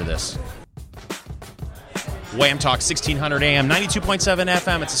 Right after this. Wham Talk 1600 AM, 92.7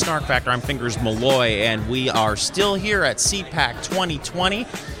 FM. It's a Snark Factor. I'm Fingers Malloy, and we are still here at CPAC 2020.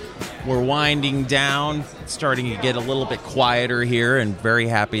 We're winding down, starting to get a little bit quieter here, and very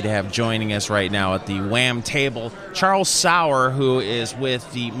happy to have joining us right now at the Wham table, Charles Sauer, who is with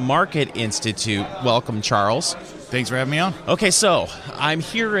the Market Institute. Welcome, Charles. Thanks for having me on. Okay, so I'm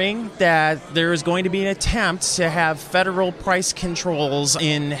hearing that there is going to be an attempt to have federal price controls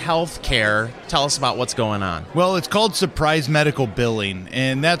in healthcare. Tell us about what's going on. Well, it's called surprise medical billing,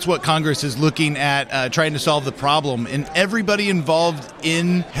 and that's what Congress is looking at trying to solve the problem. And everybody involved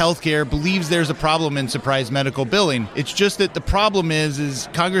in healthcare believes there's a problem in surprise medical billing. It's just that the problem is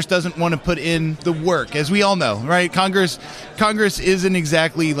Congress doesn't want to put in the work, as we all know, right? Congress isn't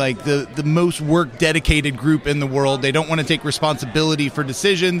exactly like the most work-dedicated group in the world. They don't want to take responsibility for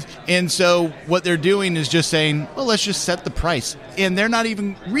decisions. And so what they're doing is just saying, well, let's just set the price. And they're not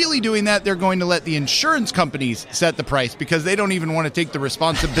even really doing that. They're going to let the insurance companies set the price because they don't even want to take the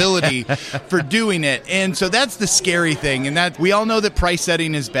responsibility for doing it. And so that's the scary thing. And that we all know that price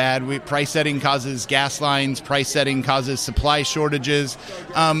setting is bad. Price setting causes gas lines. Price setting causes supply shortages.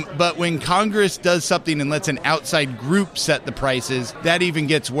 But when Congress does something and lets an outside group set the prices, that even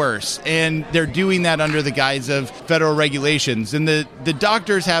gets worse. And they're doing that under the guise of federal regulations. And the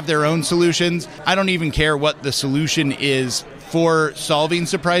doctors have their own solutions. I don't even care what the solution is for solving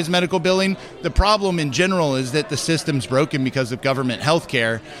surprise medical billing. The problem in general is that the system's broken because of government health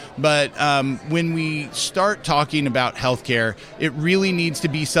care. But when we start talking about health care, it really needs to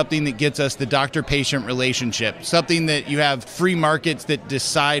be something that gets us the doctor-patient relationship, something that you have free markets that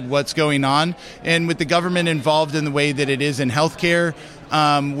decide what's going on. And with the government involved in the way that it is in health care,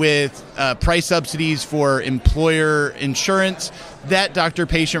 with price subsidies for employer insurance, that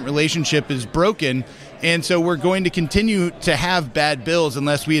doctor-patient relationship is broken. And so we're going to continue to have bad bills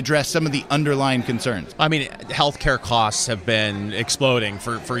unless we address some of the underlying concerns. I mean, healthcare costs have been exploding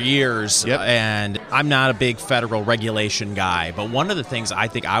for years, Yep. And I'm not a big federal regulation guy, but one of the things I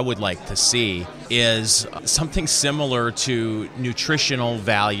think I would like to see is something similar to nutritional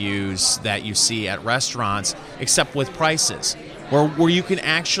values that you see at restaurants, except with prices. Where you can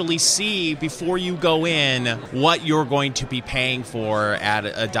actually see before you go in what you're going to be paying for at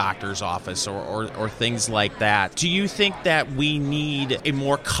a doctor's office or things like that. Do you think that we need a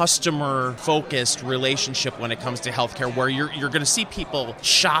more customer-focused relationship when it comes to healthcare where you're going to see people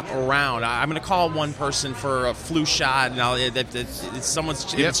shop around? I'm going to call one person for a flu shot, and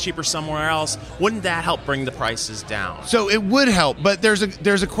it's cheaper somewhere else. Wouldn't that help bring the prices down? So it would help, but there's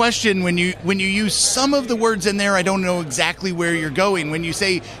a question when you use some of the words in there. I don't know exactly where you're going. When you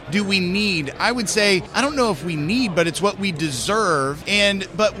say, do we need? I would say, I don't know if we need, but it's what we deserve.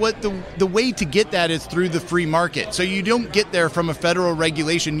 But what the way to get that is through the free market. So you don't get there from a federal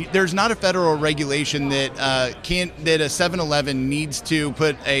regulation. There's not a federal regulation that that a 7-Eleven needs to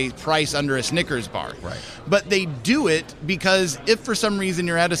put a price under a Snickers bar. Right. But they do it because if for some reason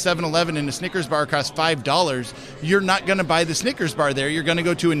you're at a 7-Eleven and a Snickers bar costs $5, you're not going to buy the Snickers bar there. You're going to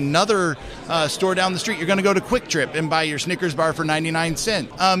go to another store down the street. You're going to go to Quick Trip and buy your Snickers bar for 99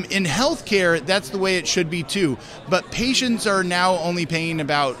 cents. In healthcare, that's the way it should be too. But patients are now only paying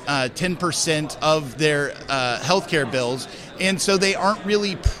about 10% of their healthcare bills, and so they aren't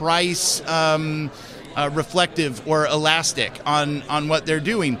really price reflective or elastic on what they're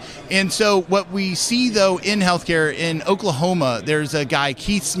doing. And so what we see, though, in healthcare in Oklahoma, there's a guy,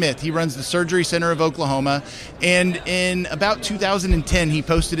 Keith Smith. He runs the Surgery Center of Oklahoma. And in about 2010, he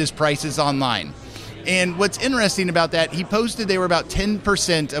posted his prices online. And what's interesting about that, he posted they were about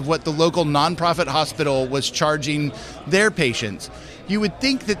 10% of what the local nonprofit hospital was charging their patients. You would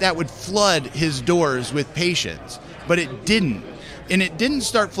think that would flood his doors with patients, but it didn't. And it didn't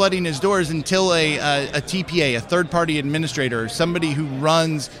start flooding his doors until a TPA, a third-party administrator, somebody who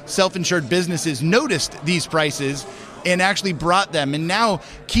runs self-insured businesses, noticed these prices and actually brought them. And now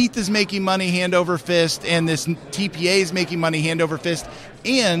Keith is making money hand over fist, and this TPA is making money hand over fist.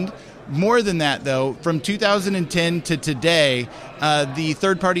 And more than that, though, from 2010 to today, the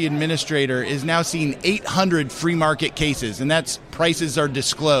third-party administrator is now seeing 800 free market cases, and that's prices are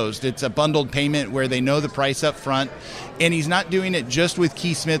disclosed. It's a bundled payment where they know the price up front, and he's not doing it just with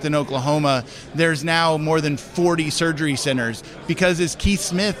Keith Smith in Oklahoma. There's now more than 40 surgery centers because as Keith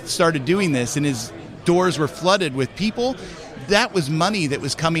Smith started doing this and his doors were flooded with people, that was money that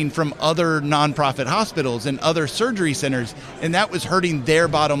was coming from other nonprofit hospitals and other surgery centers, and that was hurting their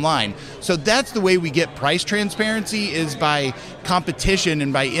bottom line. So that's the way we get price transparency, is by competition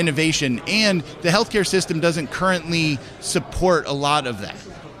and by innovation, and the healthcare system doesn't currently support a lot of that.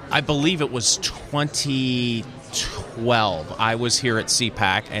 I believe it was 2012. I was here at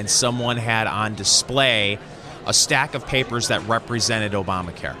CPAC, and someone had on display a stack of papers that represented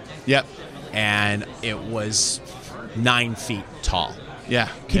Obamacare. Yep. And it was 9 feet tall. Yeah.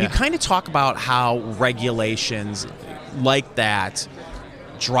 Can you kind of talk about how regulations like that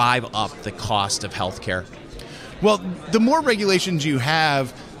drive up the cost of healthcare? Well, the more regulations you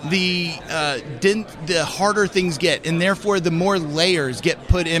have, the harder things get, and therefore the more layers get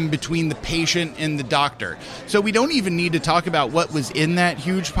put in between the patient and the doctor. So we don't even need to talk about what was in that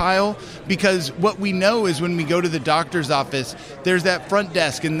huge pile, because what we know is when we go to the doctor's office, there's that front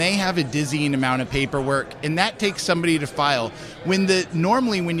desk, and they have a dizzying amount of paperwork, and that takes somebody to file.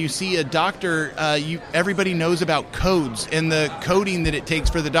 Normally when you see a doctor, everybody knows about codes and the coding that it takes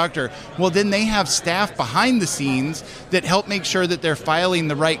for the doctor. Well, then they have staff behind the scenes that help make sure that they're filing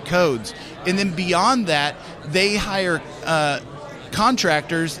the right codes. And then beyond that, they hire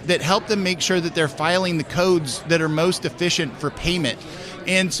contractors that help them make sure that they're filing the codes that are most efficient for payment.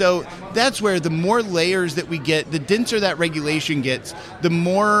 And so that's where the more layers that we get, the denser that regulation gets, the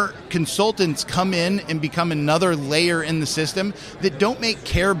more consultants come in and become another layer in the system that don't make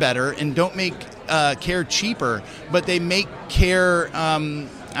care better and don't make care cheaper, but they make care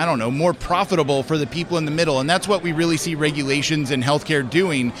more profitable for the people in the middle. And that's what we really see regulations in healthcare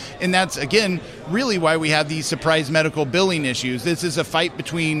doing. And that's, again, really why we have these surprise medical billing issues. This is a fight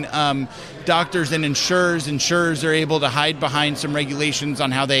between doctors and insurers. Insurers are able to hide behind some regulations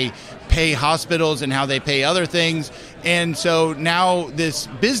on how they pay hospitals and how they pay other things. And so now this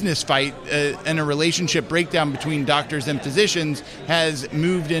business fight and a relationship breakdown between doctors and physicians has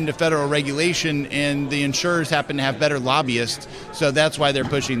moved into federal regulation, and the insurers happen to have better lobbyists. So that's why they're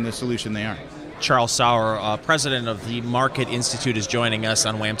pushing the solution they are. Charles Sauer, president of the Market Institute, is joining us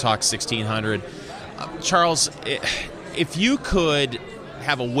on Wham Talk 1600. Charles, if you could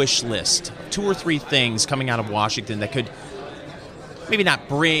have a wish list, 2 or 3 things coming out of Washington that could maybe not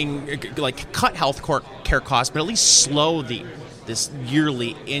cut health care costs, but at least slow this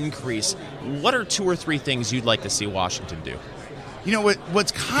yearly increase, what are 2 or 3 things you'd like to see Washington do? You know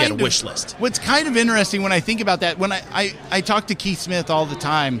what's kind of wish list. What's kind of interesting when I think about that, when I talk to Keith Smith all the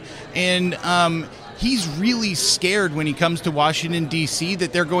time, and he's really scared when he comes to Washington, D.C.,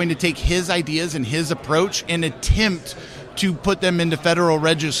 that they're going to take his ideas and his approach and attempt to put them into federal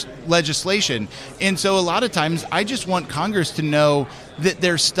legislation. And so a lot of times I just want Congress to know that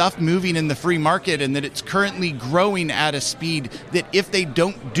there's stuff moving in the free market and that it's currently growing at a speed that if they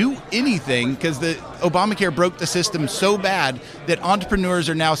don't do anything, because the Obamacare broke the system so bad that entrepreneurs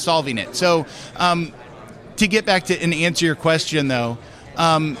are now solving it. So to get back to and answer your question, though,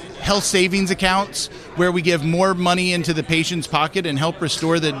 health savings accounts where we give more money into the patient's pocket and help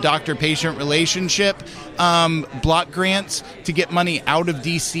restore the doctor-patient relationship, block grants to get money out of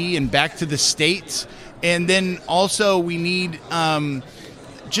D.C. and back to the states. And then also we need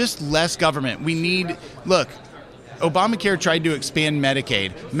just less government. Obamacare tried to expand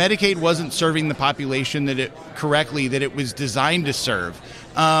Medicaid. Medicaid wasn't serving the population that it was designed to serve.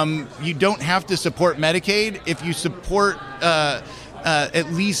 You don't have to support Medicaid if you support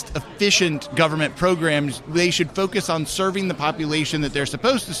at least efficient government programs. They should focus on serving the population that they're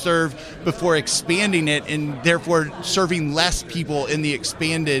supposed to serve before expanding it, and therefore serving less people in the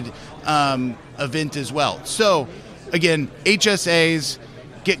expanded event as well. So, again, HSAs,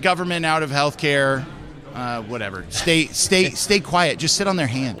 get government out of healthcare. Whatever. Stay quiet. Just sit on their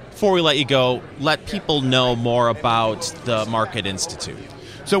hand. Before we let you go, let people know more about the Market Institute.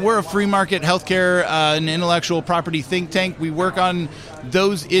 So we're a free market healthcare and intellectual property think tank. We work on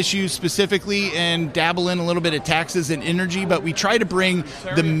those issues specifically and dabble in a little bit of taxes and energy, but we try to bring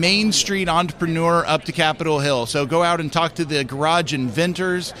the Main Street entrepreneur up to Capitol Hill. So go out and talk to the garage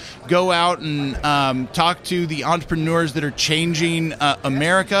inventors, go out and talk to the entrepreneurs that are changing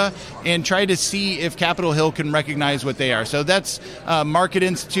America, and try to see if Capitol Hill can recognize what they are. So that's Market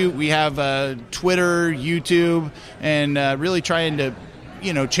Institute. We have Twitter, YouTube, and really trying to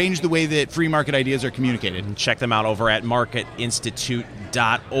change the way that free market ideas are communicated. And check them out over at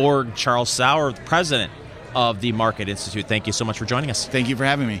marketinstitute.org. Charles Sauer, the president of the Market Institute, thank you so much for joining us. Thank you for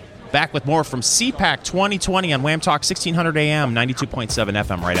having me. Back with more from CPAC 2020 on Wham Talk 1600 AM, 92.7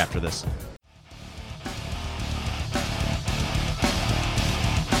 FM right after this.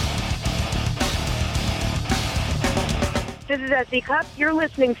 This is SE Cup. You're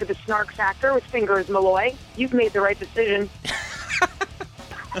listening to the Snark Factor with Fingers Malloy. You've made the right decision.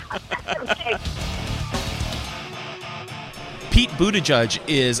 Okay. Pete Buttigieg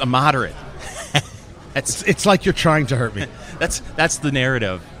is a moderate. It's like you're trying to hurt me. That's the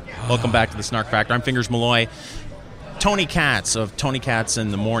narrative. Welcome back to the Snark Factor. I'm Fingers Malloy. Tony Katz of Tony Katz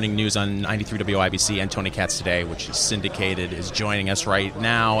and the Morning News on 93 WIBC and Tony Katz Today, which is syndicated, is joining us right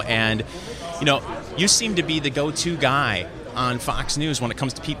now. And, you seem to be the go-to guy on Fox News when it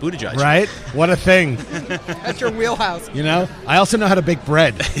comes to Pete Buttigieg. Right? What a thing. That's your wheelhouse. I also know how to bake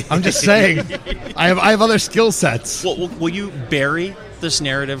bread. I'm just saying. I have other skill sets. Well, will you bury this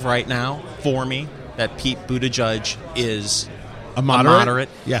narrative right now for me that Pete Buttigieg is A moderate? A moderate.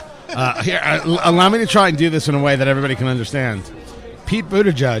 Yeah. Here, allow me to try and do this in a way that everybody can understand. Pete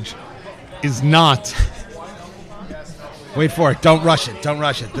Buttigieg is not. Wait for it. Don't rush it. Don't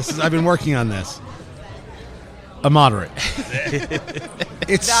rush it. I've been working on this. A moderate.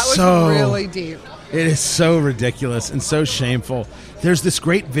 It's that was so really deep. It is so ridiculous and so shameful. There's this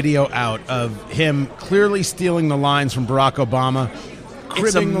great video out of him clearly stealing the lines from Barack Obama.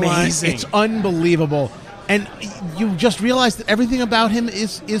 It's amazing. It's unbelievable. And you just realize that everything about him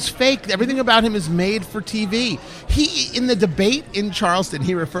is fake. Everything about him is made for TV. In the debate in Charleston,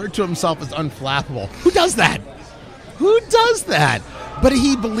 he referred to himself as unflappable. Who does that? Who does that? But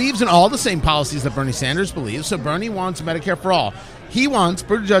he believes in all the same policies that Bernie Sanders believes. So Bernie wants Medicare for all.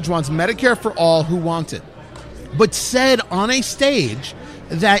 Buttigieg wants Medicare for all who want it. But said on a stage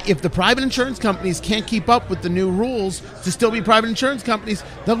that if the private insurance companies can't keep up with the new rules to still be private insurance companies,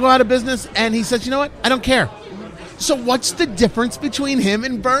 they'll go out of business. And he says, you know what? I don't care. So what's the difference between him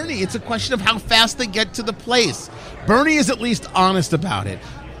and Bernie? It's a question of how fast they get to the place. Bernie is at least honest about it.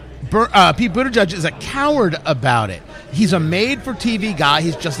 Pete Buttigieg is a coward about it. He's a made-for-TV guy.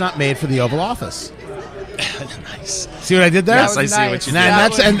 He's just not made for the Oval Office. Nice. See what I did there? Yes, I see what you did.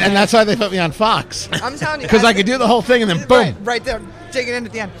 And that's why they put me on Fox. I'm telling you. Because I could do the whole thing and then boom. Right there, digging in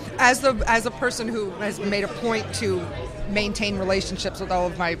at the end. As a person who has made a point to maintain relationships with all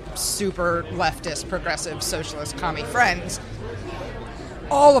of my super leftist, progressive, socialist, commie friends,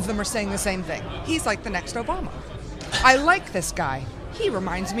 all of them are saying the same thing. He's like the next Obama. I like this guy. He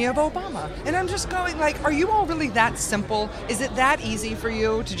reminds me of Obama. And I'm just going like, are you all really that simple? Is it that easy for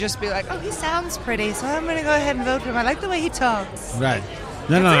you to just be like, oh, he sounds pretty, so I'm going to go ahead and vote for him. I like the way he talks. Right.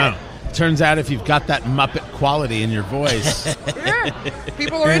 No. Turns out if you've got that Muppet quality in your voice. Yeah.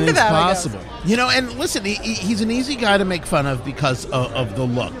 People are into that, possible. And listen, he's an easy guy to make fun of because of the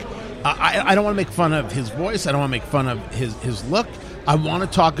look. I don't want to make fun of his voice. I don't want to make fun of his look. I want to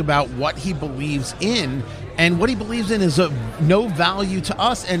talk about what he believes in, and what he believes in is of no value to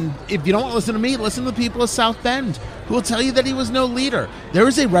us. And if you don't want to listen to me, listen to the people of South Bend who will tell you that he was no leader. There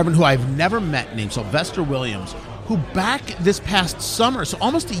is a reverend who I've never met named Sylvester Williams who back this past summer, so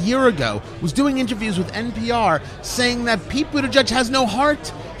almost a year ago, was doing interviews with NPR saying that Pete Buttigieg has no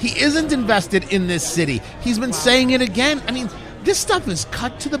heart. He isn't invested in this city. He's been saying it again. I mean, this stuff is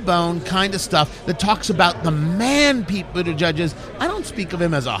cut to the bone kind of stuff that talks about the man Pete Buttigieg is. I don't speak of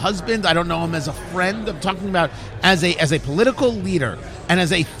him as a husband. I don't know him as a friend. I'm talking about as a political leader and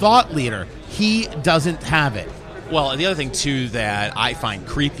as a thought leader. He doesn't have it. Well, the other thing, too, that I find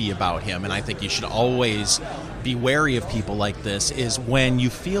creepy about him, and I think you should always be wary of people like this, is when you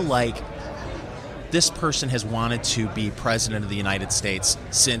feel like this person has wanted to be president of the United States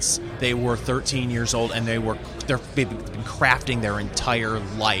since they were 13 years old, and they've been crafting their entire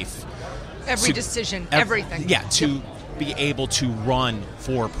life. Every decision, everything. Yeah, to be able to run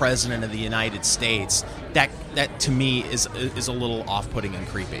for president of the United States, that to me is a little off-putting and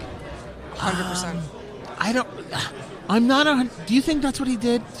creepy. 100%. I'm not. Do you think that's what he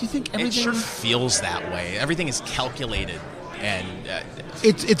did? Do you think everything? It sure feels that way. Everything is calculated. And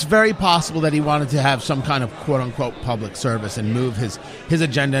it's very possible that he wanted to have some kind of quote-unquote public service and move his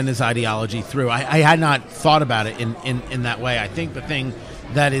agenda and his ideology through. I had not thought about it in that way. I think the thing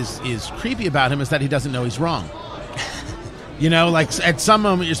that is creepy about him is that he doesn't know he's wrong. Like at some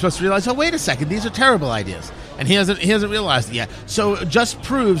moment you're supposed to realize, oh, wait a second, these are terrible ideas. And he hasn't realized it yet. So it just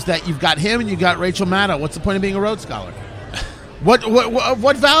proves that you've got him and you've got Rachel Maddow. What's the point of being a Rhodes Scholar?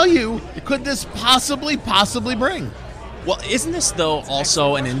 What value could this possibly bring? Well, isn't this, though,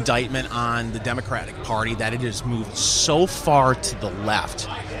 also an indictment on the Democratic Party that it has moved so far to the left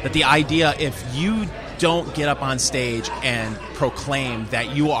that the idea, if you don't get up on stage and proclaim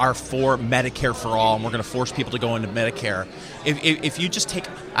that you are for Medicare for all and we're going to force people to go into Medicare, if you just take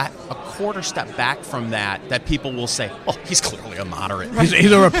a quarter step back from that people will say, oh, he's clearly a moderate.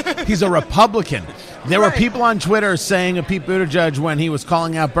 He's a Republican. There were people on Twitter saying of Pete Buttigieg when he was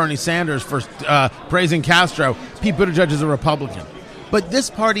calling out Bernie Sanders for praising Castro, Pete Buttigieg is a Republican. But this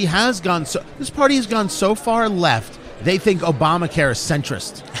party has gone so far left, they think Obamacare is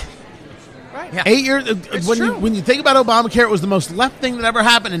centrist. Right. Yeah. 8 years when you think about Obamacare, it was the most left thing that ever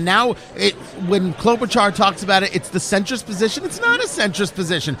happened, and now when Klobuchar talks about it, it's the centrist position. It's not a centrist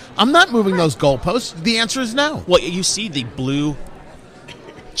position. I'm not moving those goalposts. The answer is no. Well, you see the blue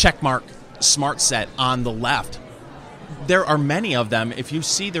checkmark smart set on the left. There are many of them. If you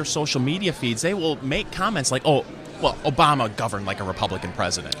see their social media feeds, they will make comments like, oh, well, Obama governed like a Republican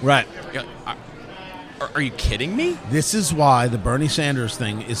president. Right. Are you kidding me? This is why the Bernie Sanders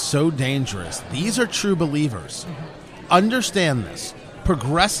thing is so dangerous. These are true believers. Understand this.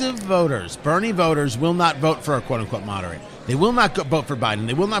 Progressive voters, Bernie voters, will not vote for a quote-unquote moderate. They will not vote for Biden.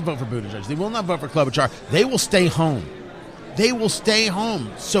 They will not vote for Buttigieg. They will not vote for Klobuchar. They will stay home. They will stay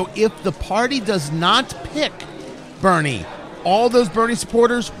home. So if the party does not pick Bernie, all those Bernie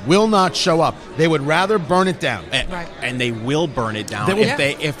supporters will not show up. They would rather burn it down. And they will burn it down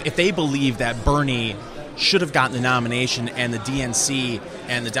if they believe that Bernie should have gotten the nomination and the DNC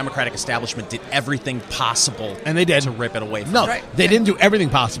and the Democratic establishment did everything possible and they did to rip it away from him. They didn't do everything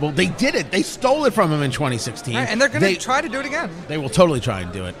possible. They did it. They stole it from him in 2016. Right, and they're going to try to do it again. They will totally try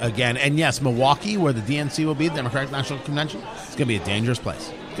and do it again. And yes, Milwaukee, where the DNC will be, the Democratic National Convention, it's going to be a dangerous place.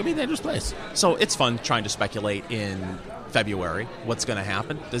 It's going to be a dangerous place. So it's fun trying to speculate in February what's going to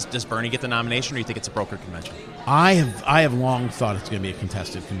happen. Does Bernie get the nomination, or do you think it's a brokered convention? I have long thought it's going to be a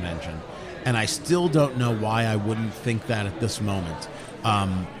contested convention, and I still don't know why I wouldn't think that at this moment.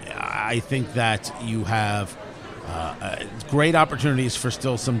 I think that you have great opportunities for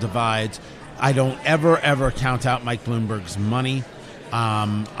still some divides. I don't ever count out Mike Bloomberg's money.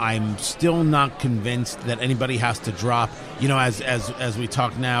 I'm still not convinced that anybody has to drop. As we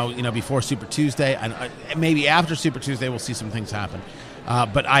talk now, before Super Tuesday, and maybe after Super Tuesday, we'll see some things happen.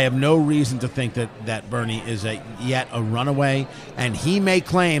 But I have no reason to think that Bernie is yet a runaway, and he may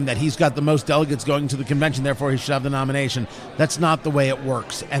claim that he's got the most delegates going to the convention, therefore he should have the nomination. That's not the way it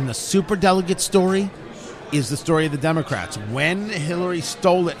works. And the superdelegate story is the story of the Democrats. When Hillary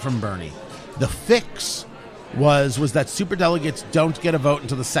stole it from Bernie, the fix was that superdelegates don't get a vote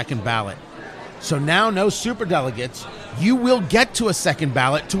until the second ballot. So now no superdelegates. You will get to a second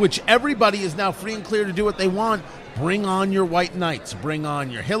ballot, to which everybody is now free and clear to do what they want. Bring on your white knights. Bring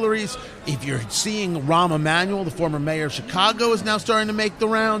on your Hillarys. If you're seeing Rahm Emanuel, the former mayor of Chicago, is now starting to make the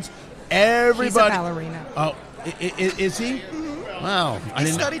rounds. Everybody. He's a ballerina. Oh, is he? Mm-hmm. Wow. He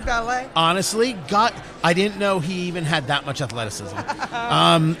studied ballet. Honestly, I didn't know he even had that much athleticism.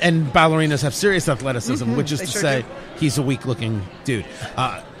 And ballerinas have serious athleticism, which is to say he's a weak-looking dude.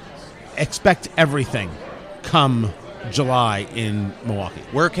 Expect everything come July in Milwaukee.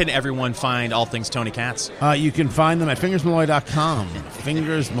 Where can everyone find all things Tony Katz? You can find them at fingersmalloy.com.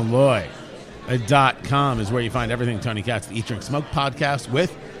 Fingersmalloy.com is where you find everything Tony Katz, the Eat, Drink, Smoke podcast with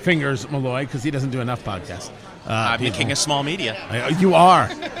Fingers Malloy, because he doesn't do enough podcasts. I'm the king of small media. You are.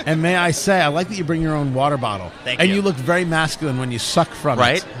 And may I say, I like that you bring your own water bottle. Thank you. And you look very masculine when you suck from it.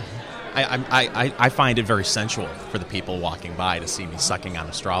 Right? I find it very sensual for the people walking by to see me sucking on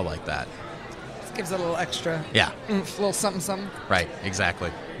a straw like that. Gives it a little extra. Yeah. A little something. Right, exactly.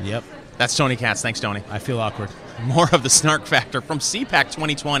 Yep. That's Tony Katz. Thanks, Tony. I feel awkward. More of the Snark Factor from CPAC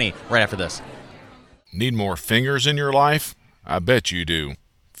 2020 right after this. Need more fingers in your life? I bet you do.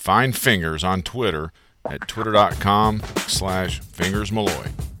 Find Fingers on Twitter at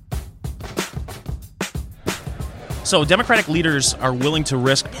twitter.com/fingersmalloy. So Democratic leaders are willing to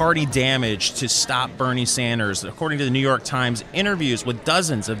risk party damage to stop Bernie Sanders. According to the New York Times, interviews with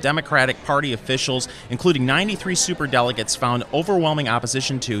dozens of Democratic Party officials, including 93 superdelegates, found overwhelming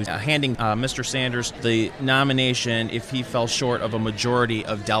opposition to handing Mr. Sanders the nomination if he fell short of a majority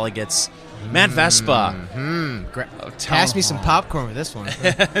of delegates. Matt Vespa. Pass me some popcorn with this one.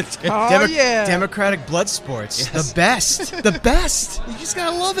 Yeah. Democratic blood sports. Yes. The best. The best. You just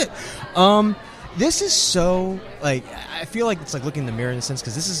gotta love it. This is so, I feel like it's like looking in the mirror in a sense,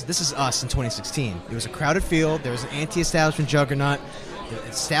 because this is us in 2016. It was a crowded field. There was an anti-establishment juggernaut. The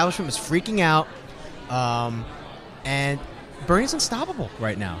establishment was freaking out. And Bernie's unstoppable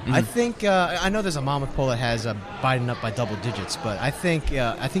right now. Mm-hmm. I think, I know there's a mammoth poll that has Biden up by double digits, but I think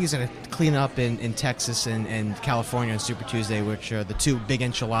he's going to clean up in Texas and California on Super Tuesday, which are the two big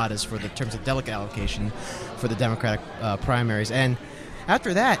enchiladas for the terms of delegate allocation for the Democratic primaries. And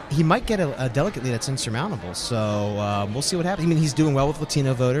after that, he might get a delegate lead that's insurmountable. So we'll see what happens. I mean, he's doing well with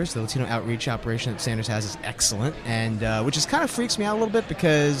Latino voters. The Latino outreach operation that Sanders has is excellent, and which is kind of freaks me out a little bit,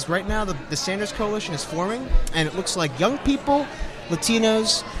 because right now the Sanders coalition is forming, and it looks like young people,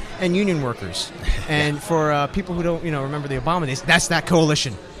 Latinos, and union workers. And for people who don't remember the Obama days, that's that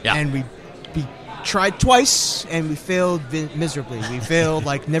coalition. Yeah. And we tried twice, and we failed miserably. We failed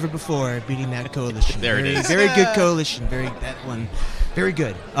like never before beating that coalition. There it is. Very good coalition. That one. Very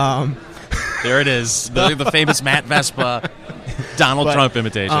good. There it is. The famous Matt Vespa, Donald Trump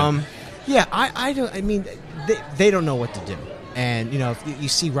imitation. Yeah, I don't. I mean, they don't know what to do. And if you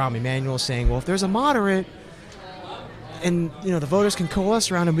see Rahm Emanuel saying, "Well, if there's a moderate, and the voters can coalesce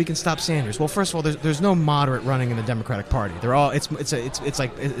around him, we can stop Sanders." Well, first of all, there's no moderate running in the Democratic Party. They're all it's a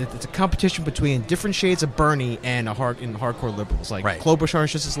competition between different shades of Bernie and hardcore liberals. Like Klobuchar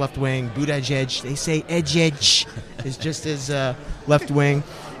is just as left wing. Buttigieg, they say edge is just as left wing,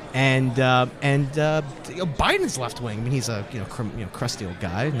 and Biden's left wing. I mean, he's a crusty old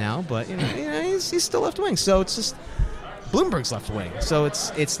guy now, but he's still left wing. So it's just Bloomberg's left wing. So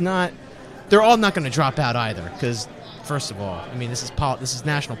it's not. They're all not going to drop out either, because first of all, I mean, this is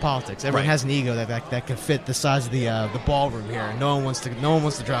national politics. Everyone has an ego that can fit the size of the ballroom here, and no one wants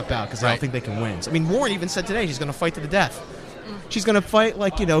to drop out because they don't think they can win. So, I mean, Warren even said today she's going to fight to the death. She's going to fight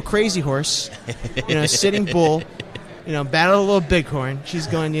like Crazy Horse, Sitting Bull, battle a little Bighorn. She's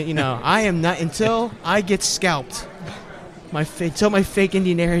going, I am not until I get scalped. Until my fake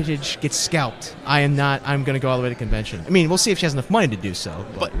Indian heritage gets scalped, I'm going to go all the way to convention. I mean, we'll see if she has enough money to do so.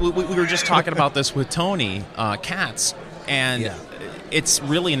 But we were just talking about this with Tony Katz, and it's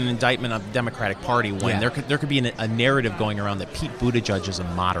really an indictment of the Democratic Party when there could be a narrative going around that Pete Buttigieg is a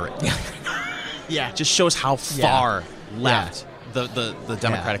moderate. Yeah. It just shows how far left the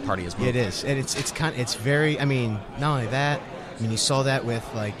Democratic Party is moving. It is. And it's very, I mean, not only that, I mean, you saw that with,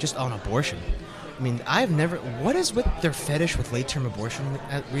 just on abortion. I mean, what is with their fetish with late-term abortion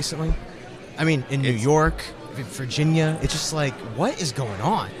recently? I mean, in New York, Virginia, it's just like, what is going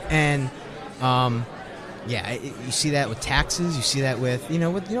on? And, you see that with taxes. You see that with, now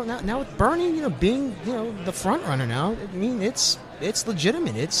with Bernie, being, the front runner now. I mean, it's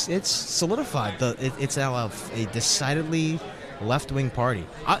legitimate. It's solidified. It's now a decidedly left-wing party.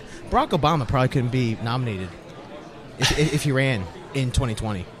 Barack Obama probably couldn't be nominated if he ran in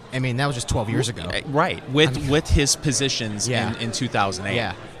 2020. I mean, that was just 12 years ago. Right, with his positions in 2008.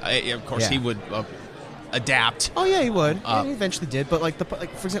 Yeah. Of course, he would adapt. Oh, yeah, he would. And he eventually did. But,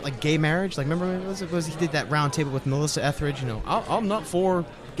 for example, gay marriage, remember he did that round table with Melissa Etheridge? I'm not for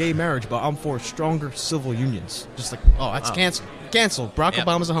gay marriage, but I'm for stronger civil unions. Just that's canceled. Canceled. Barack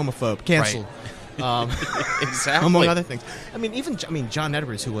Obama's a homophobe. Canceled. Right. Exactly. Among other things. I mean, John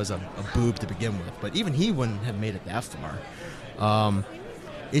Edwards, who was a boob to begin with, but even he wouldn't have made it that far.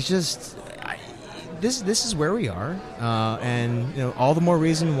 It's just this is where we are, and all the more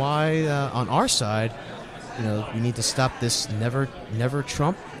reason why on our side, we need to stop this never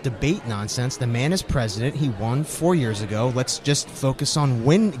Trump debate nonsense. The man is president. He won 4 years ago. Let's just focus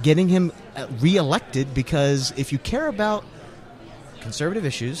on getting him reelected, because if you care about conservative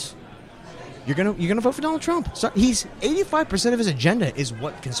issues, you're gonna vote for Donald Trump. So he's 85% of his agenda is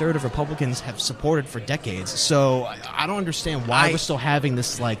what conservative Republicans have supported for decades. So I don't understand why we're still having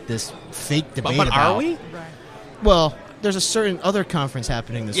this fake debate. But are we? Right. Well, there's a certain other conference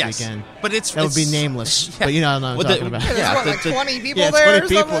happening this weekend. But that would be nameless. Yeah. But you know what I'm talking about. There's 20 people there.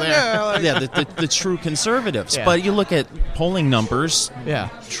 20 people there. The true conservatives. Yeah. But you look at polling numbers. Yeah.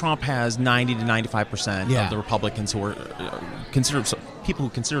 Trump has 90 to 95% of the Republicans who are people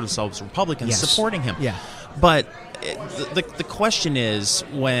who consider themselves Republicans supporting him. Yeah. But the question is,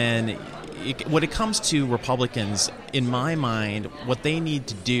 when it comes to Republicans, in my mind, what they need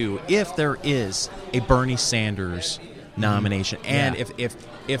to do, if there is a Bernie Sanders nomination, and if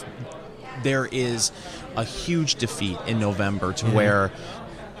there is a huge defeat in November to where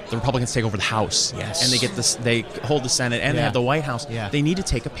the Republicans take over the House and they hold the Senate and they have the White House, they need to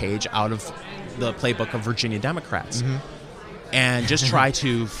take a page out of the playbook of Virginia Democrats. And just try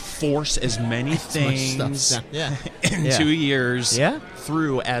to force as many things in 2 years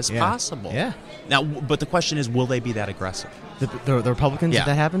through as possible. Yeah. Now, but the question is, will they be that aggressive? The Republicans, if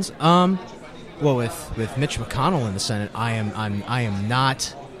that happens? Well, with Mitch McConnell in the Senate, I am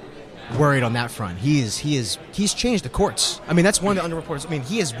not worried on that front. He's changed the courts. I mean, that's one of the underreported. I mean,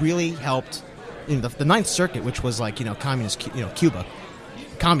 he has really helped. The Ninth Circuit, which was communist, Cuba.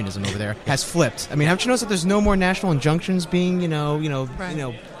 Communism over there has flipped. I mean, haven't you noticed that there's no more national injunctions being,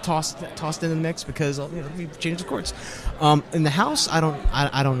 tossed in the mix because we've changed the courts. In the House, I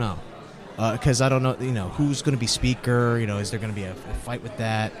don't know, because I don't know, who's going to be speaker. Is there going to be a fight with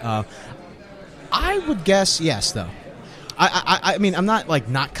that? I would guess yes, though. I mean, I'm not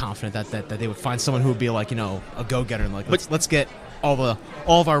not confident that they would find someone who would be a go-getter and let's get all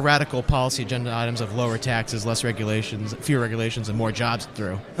of our radical policy agenda items of lower taxes, less regulations, fewer regulations, and more jobs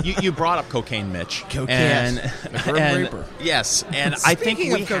through. You brought up Cocaine Mitch. Cocaine. And yes, and I think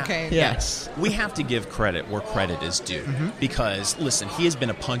cocaine. We have to give credit where credit is due, because listen, he has been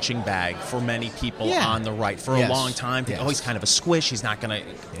a punching bag for many people on the right for a long time. He's kind of a squish. He's not going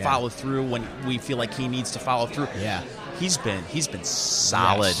to follow through when we feel like he needs to follow through. Yeah. He's been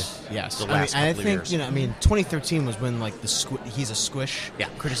solid. Yes. The last I couple think of years. 2013 was when he's a squish. Yeah.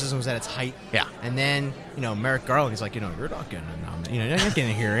 Criticism was at its height. Yeah. And then Merrick Garland, he's like, you're not getting a nomination. You're not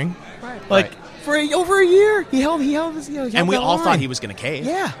getting a hearing. Right. For over a year, he held his. And we all thought he was going to cave.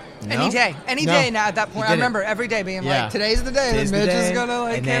 Yeah. Any day now. At that point, I remember every day being like, today's the day. Mitch is gonna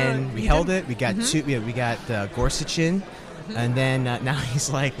And then we held it. We got we got Gorsuch in. And then now he's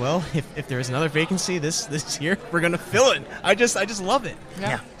like, well, if there's another vacancy this year, we're gonna fill it. I just love it.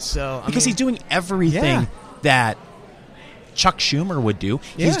 Yeah. So because he's doing everything that Chuck Schumer would do.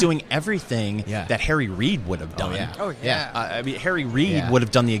 Yeah. He's doing everything that Harry Reid would have done. I mean, Harry Reid would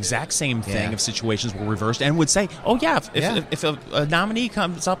have done the exact same thing if situations were reversed, and would say, "Oh yeah, if a nominee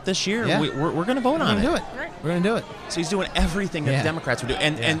comes up this year, we're going to vote on it. We're going to do it." So he's doing everything that the Democrats would do,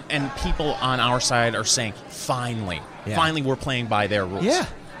 and people on our side are saying, "Finally, we're playing by their rules." Yeah,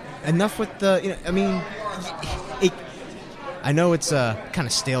 enough with the. I mean, I know it's kind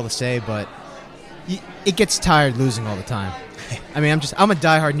of stale to say, but it gets tired losing all the time. I mean, I'm a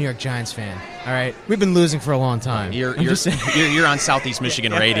diehard New York Giants fan. All right, we've been losing for a long time. You're on Southeast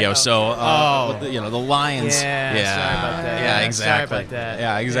Michigan radio, so the Lions. Sorry about that. Yeah, exactly. Sorry about that.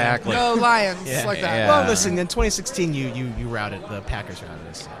 Yeah, exactly. No Lions like that. Well, listen, in 2016, you routed the Packers routed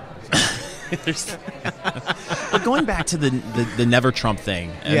us. But going back to the Never Trump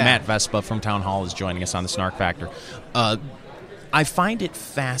thing, Matt Vespa from Town Hall is joining us on the Snark Factor. I find it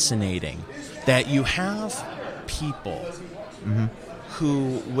fascinating that you have people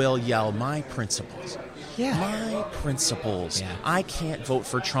who will yell, "My principles." My principles. I can't vote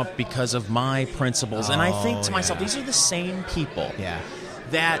for Trump because of my principles. And I think to myself, these are the same people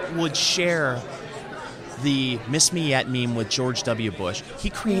that would share the "Miss Me Yet" meme with George W. Bush. He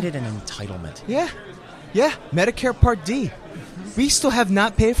created an entitlement. Yeah. Medicare Part D. We still have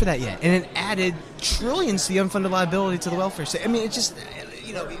not paid for that yet, and it added trillions to the unfunded liability to the welfare state. I mean, it's just,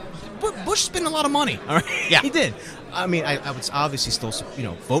 Bush spent a lot of money. All right, he did. I mean, I would obviously still,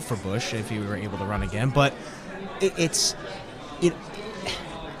 vote for Bush if he were able to run again, but it's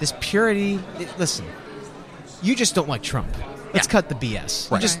this purity. Listen, you just don't like Trump. Let's cut the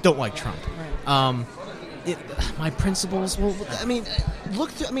BS. You just don't like Trump. My principles. Well, I mean,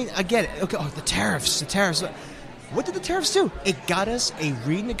 I get it. Okay, the tariffs. What did the tariffs do? It got us a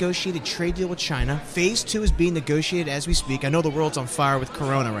renegotiated trade deal with China. Phase 2 is being negotiated as we speak. I know the world's on fire with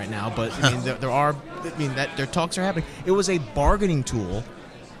Corona right now, but I mean, their talks are happening. It was a bargaining tool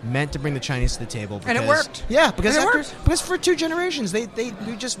meant to bring the Chinese to the table, and it worked. Yeah, because for 2 generations we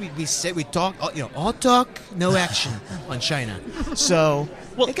talk, all talk, no action on China. So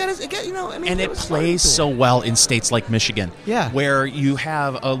it plays so well in states like Michigan, where you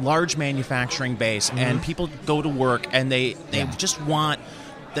have a large manufacturing base and people go to work and they just want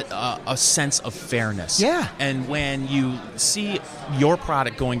a sense of fairness. Yeah. And when you see your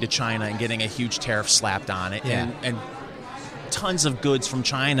product going to China and getting a huge tariff slapped on it, and tons of goods from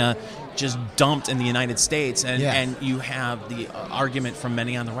China just dumped in the United States, and you have the argument from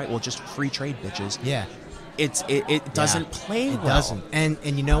many on the right, well, just free trade, bitches. Yeah. It doesn't play well. It doesn't.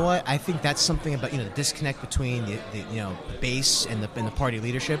 And you know what? I think that's something about the disconnect between the base and the party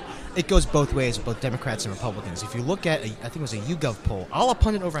leadership. It goes both ways with both Democrats and Republicans. If you look at I think it was a YouGov poll, Alla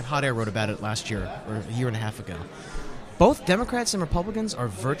Pundit over at Hot Air wrote about it last year or a year and a half ago. Both Democrats and Republicans are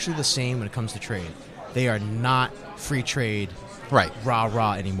virtually the same when it comes to trade. They are not free trade,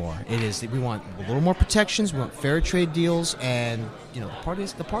 rah anymore. It is we want a little more protections. We want fair trade deals, and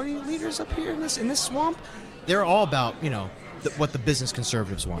the party leaders up here in this swamp, they're all about what the business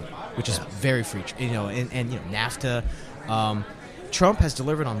conservatives want, which is very free. And NAFTA. Trump has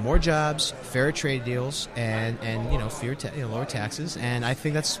delivered on more jobs, fair trade deals, and lower taxes. And I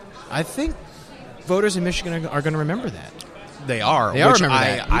think voters in Michigan are going to remember that. They are. They are. Remember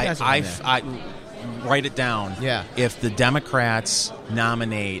that. I write it down. Yeah. If the Democrats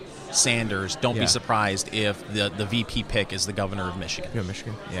nominate Sanders, don't be surprised if the VP pick is the governor of Michigan.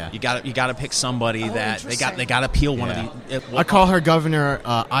 Michigan. Yeah. You got to pick somebody that they got to peel one of the. I call her Governor.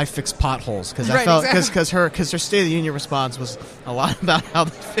 I fix potholes because I felt because her State of the Union response was a lot about how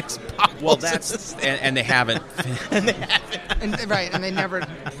they fix potholes. Well, that's and they haven't. and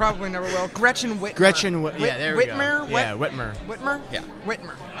they probably never will. Gretchen Whitmer. There we go. Whitmer. Yeah.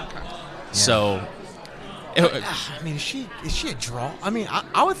 Whitmer. Okay. So. I mean, is she a draw? I mean,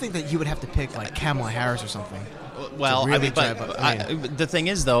 I would think that you would have to pick like Kamala Harris or something. Well, really the thing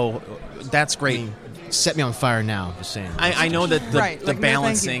is, though, that's great. Set me on fire now. Just saying. I know that the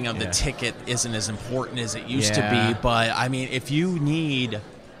balancing of the ticket isn't as important as it used to be, but I mean, if you need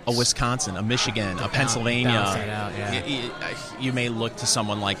a Wisconsin, a Michigan, a Pennsylvania, you may look to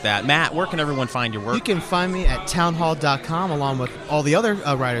someone like that. Matt, where can everyone find your work? You can find me at townhall.com along with all the other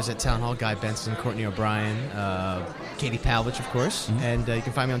writers at Town Hall, Guy Benson, Courtney O'Brien, Katie Pavlich, of course. Mm-hmm. And you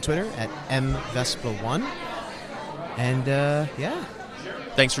can find me on Twitter at mvespa1. And,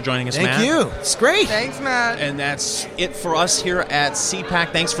 Thanks for joining us, Matt. Thank you. It's great. Thanks, Matt. And that's it for us here at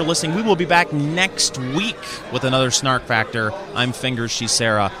CPAC. Thanks for listening. We will be back next week with another Snark Factor. I'm Fingers, she's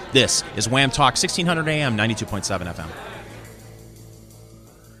Sarah. This is Wham Talk, 1600 AM, 92.7 FM.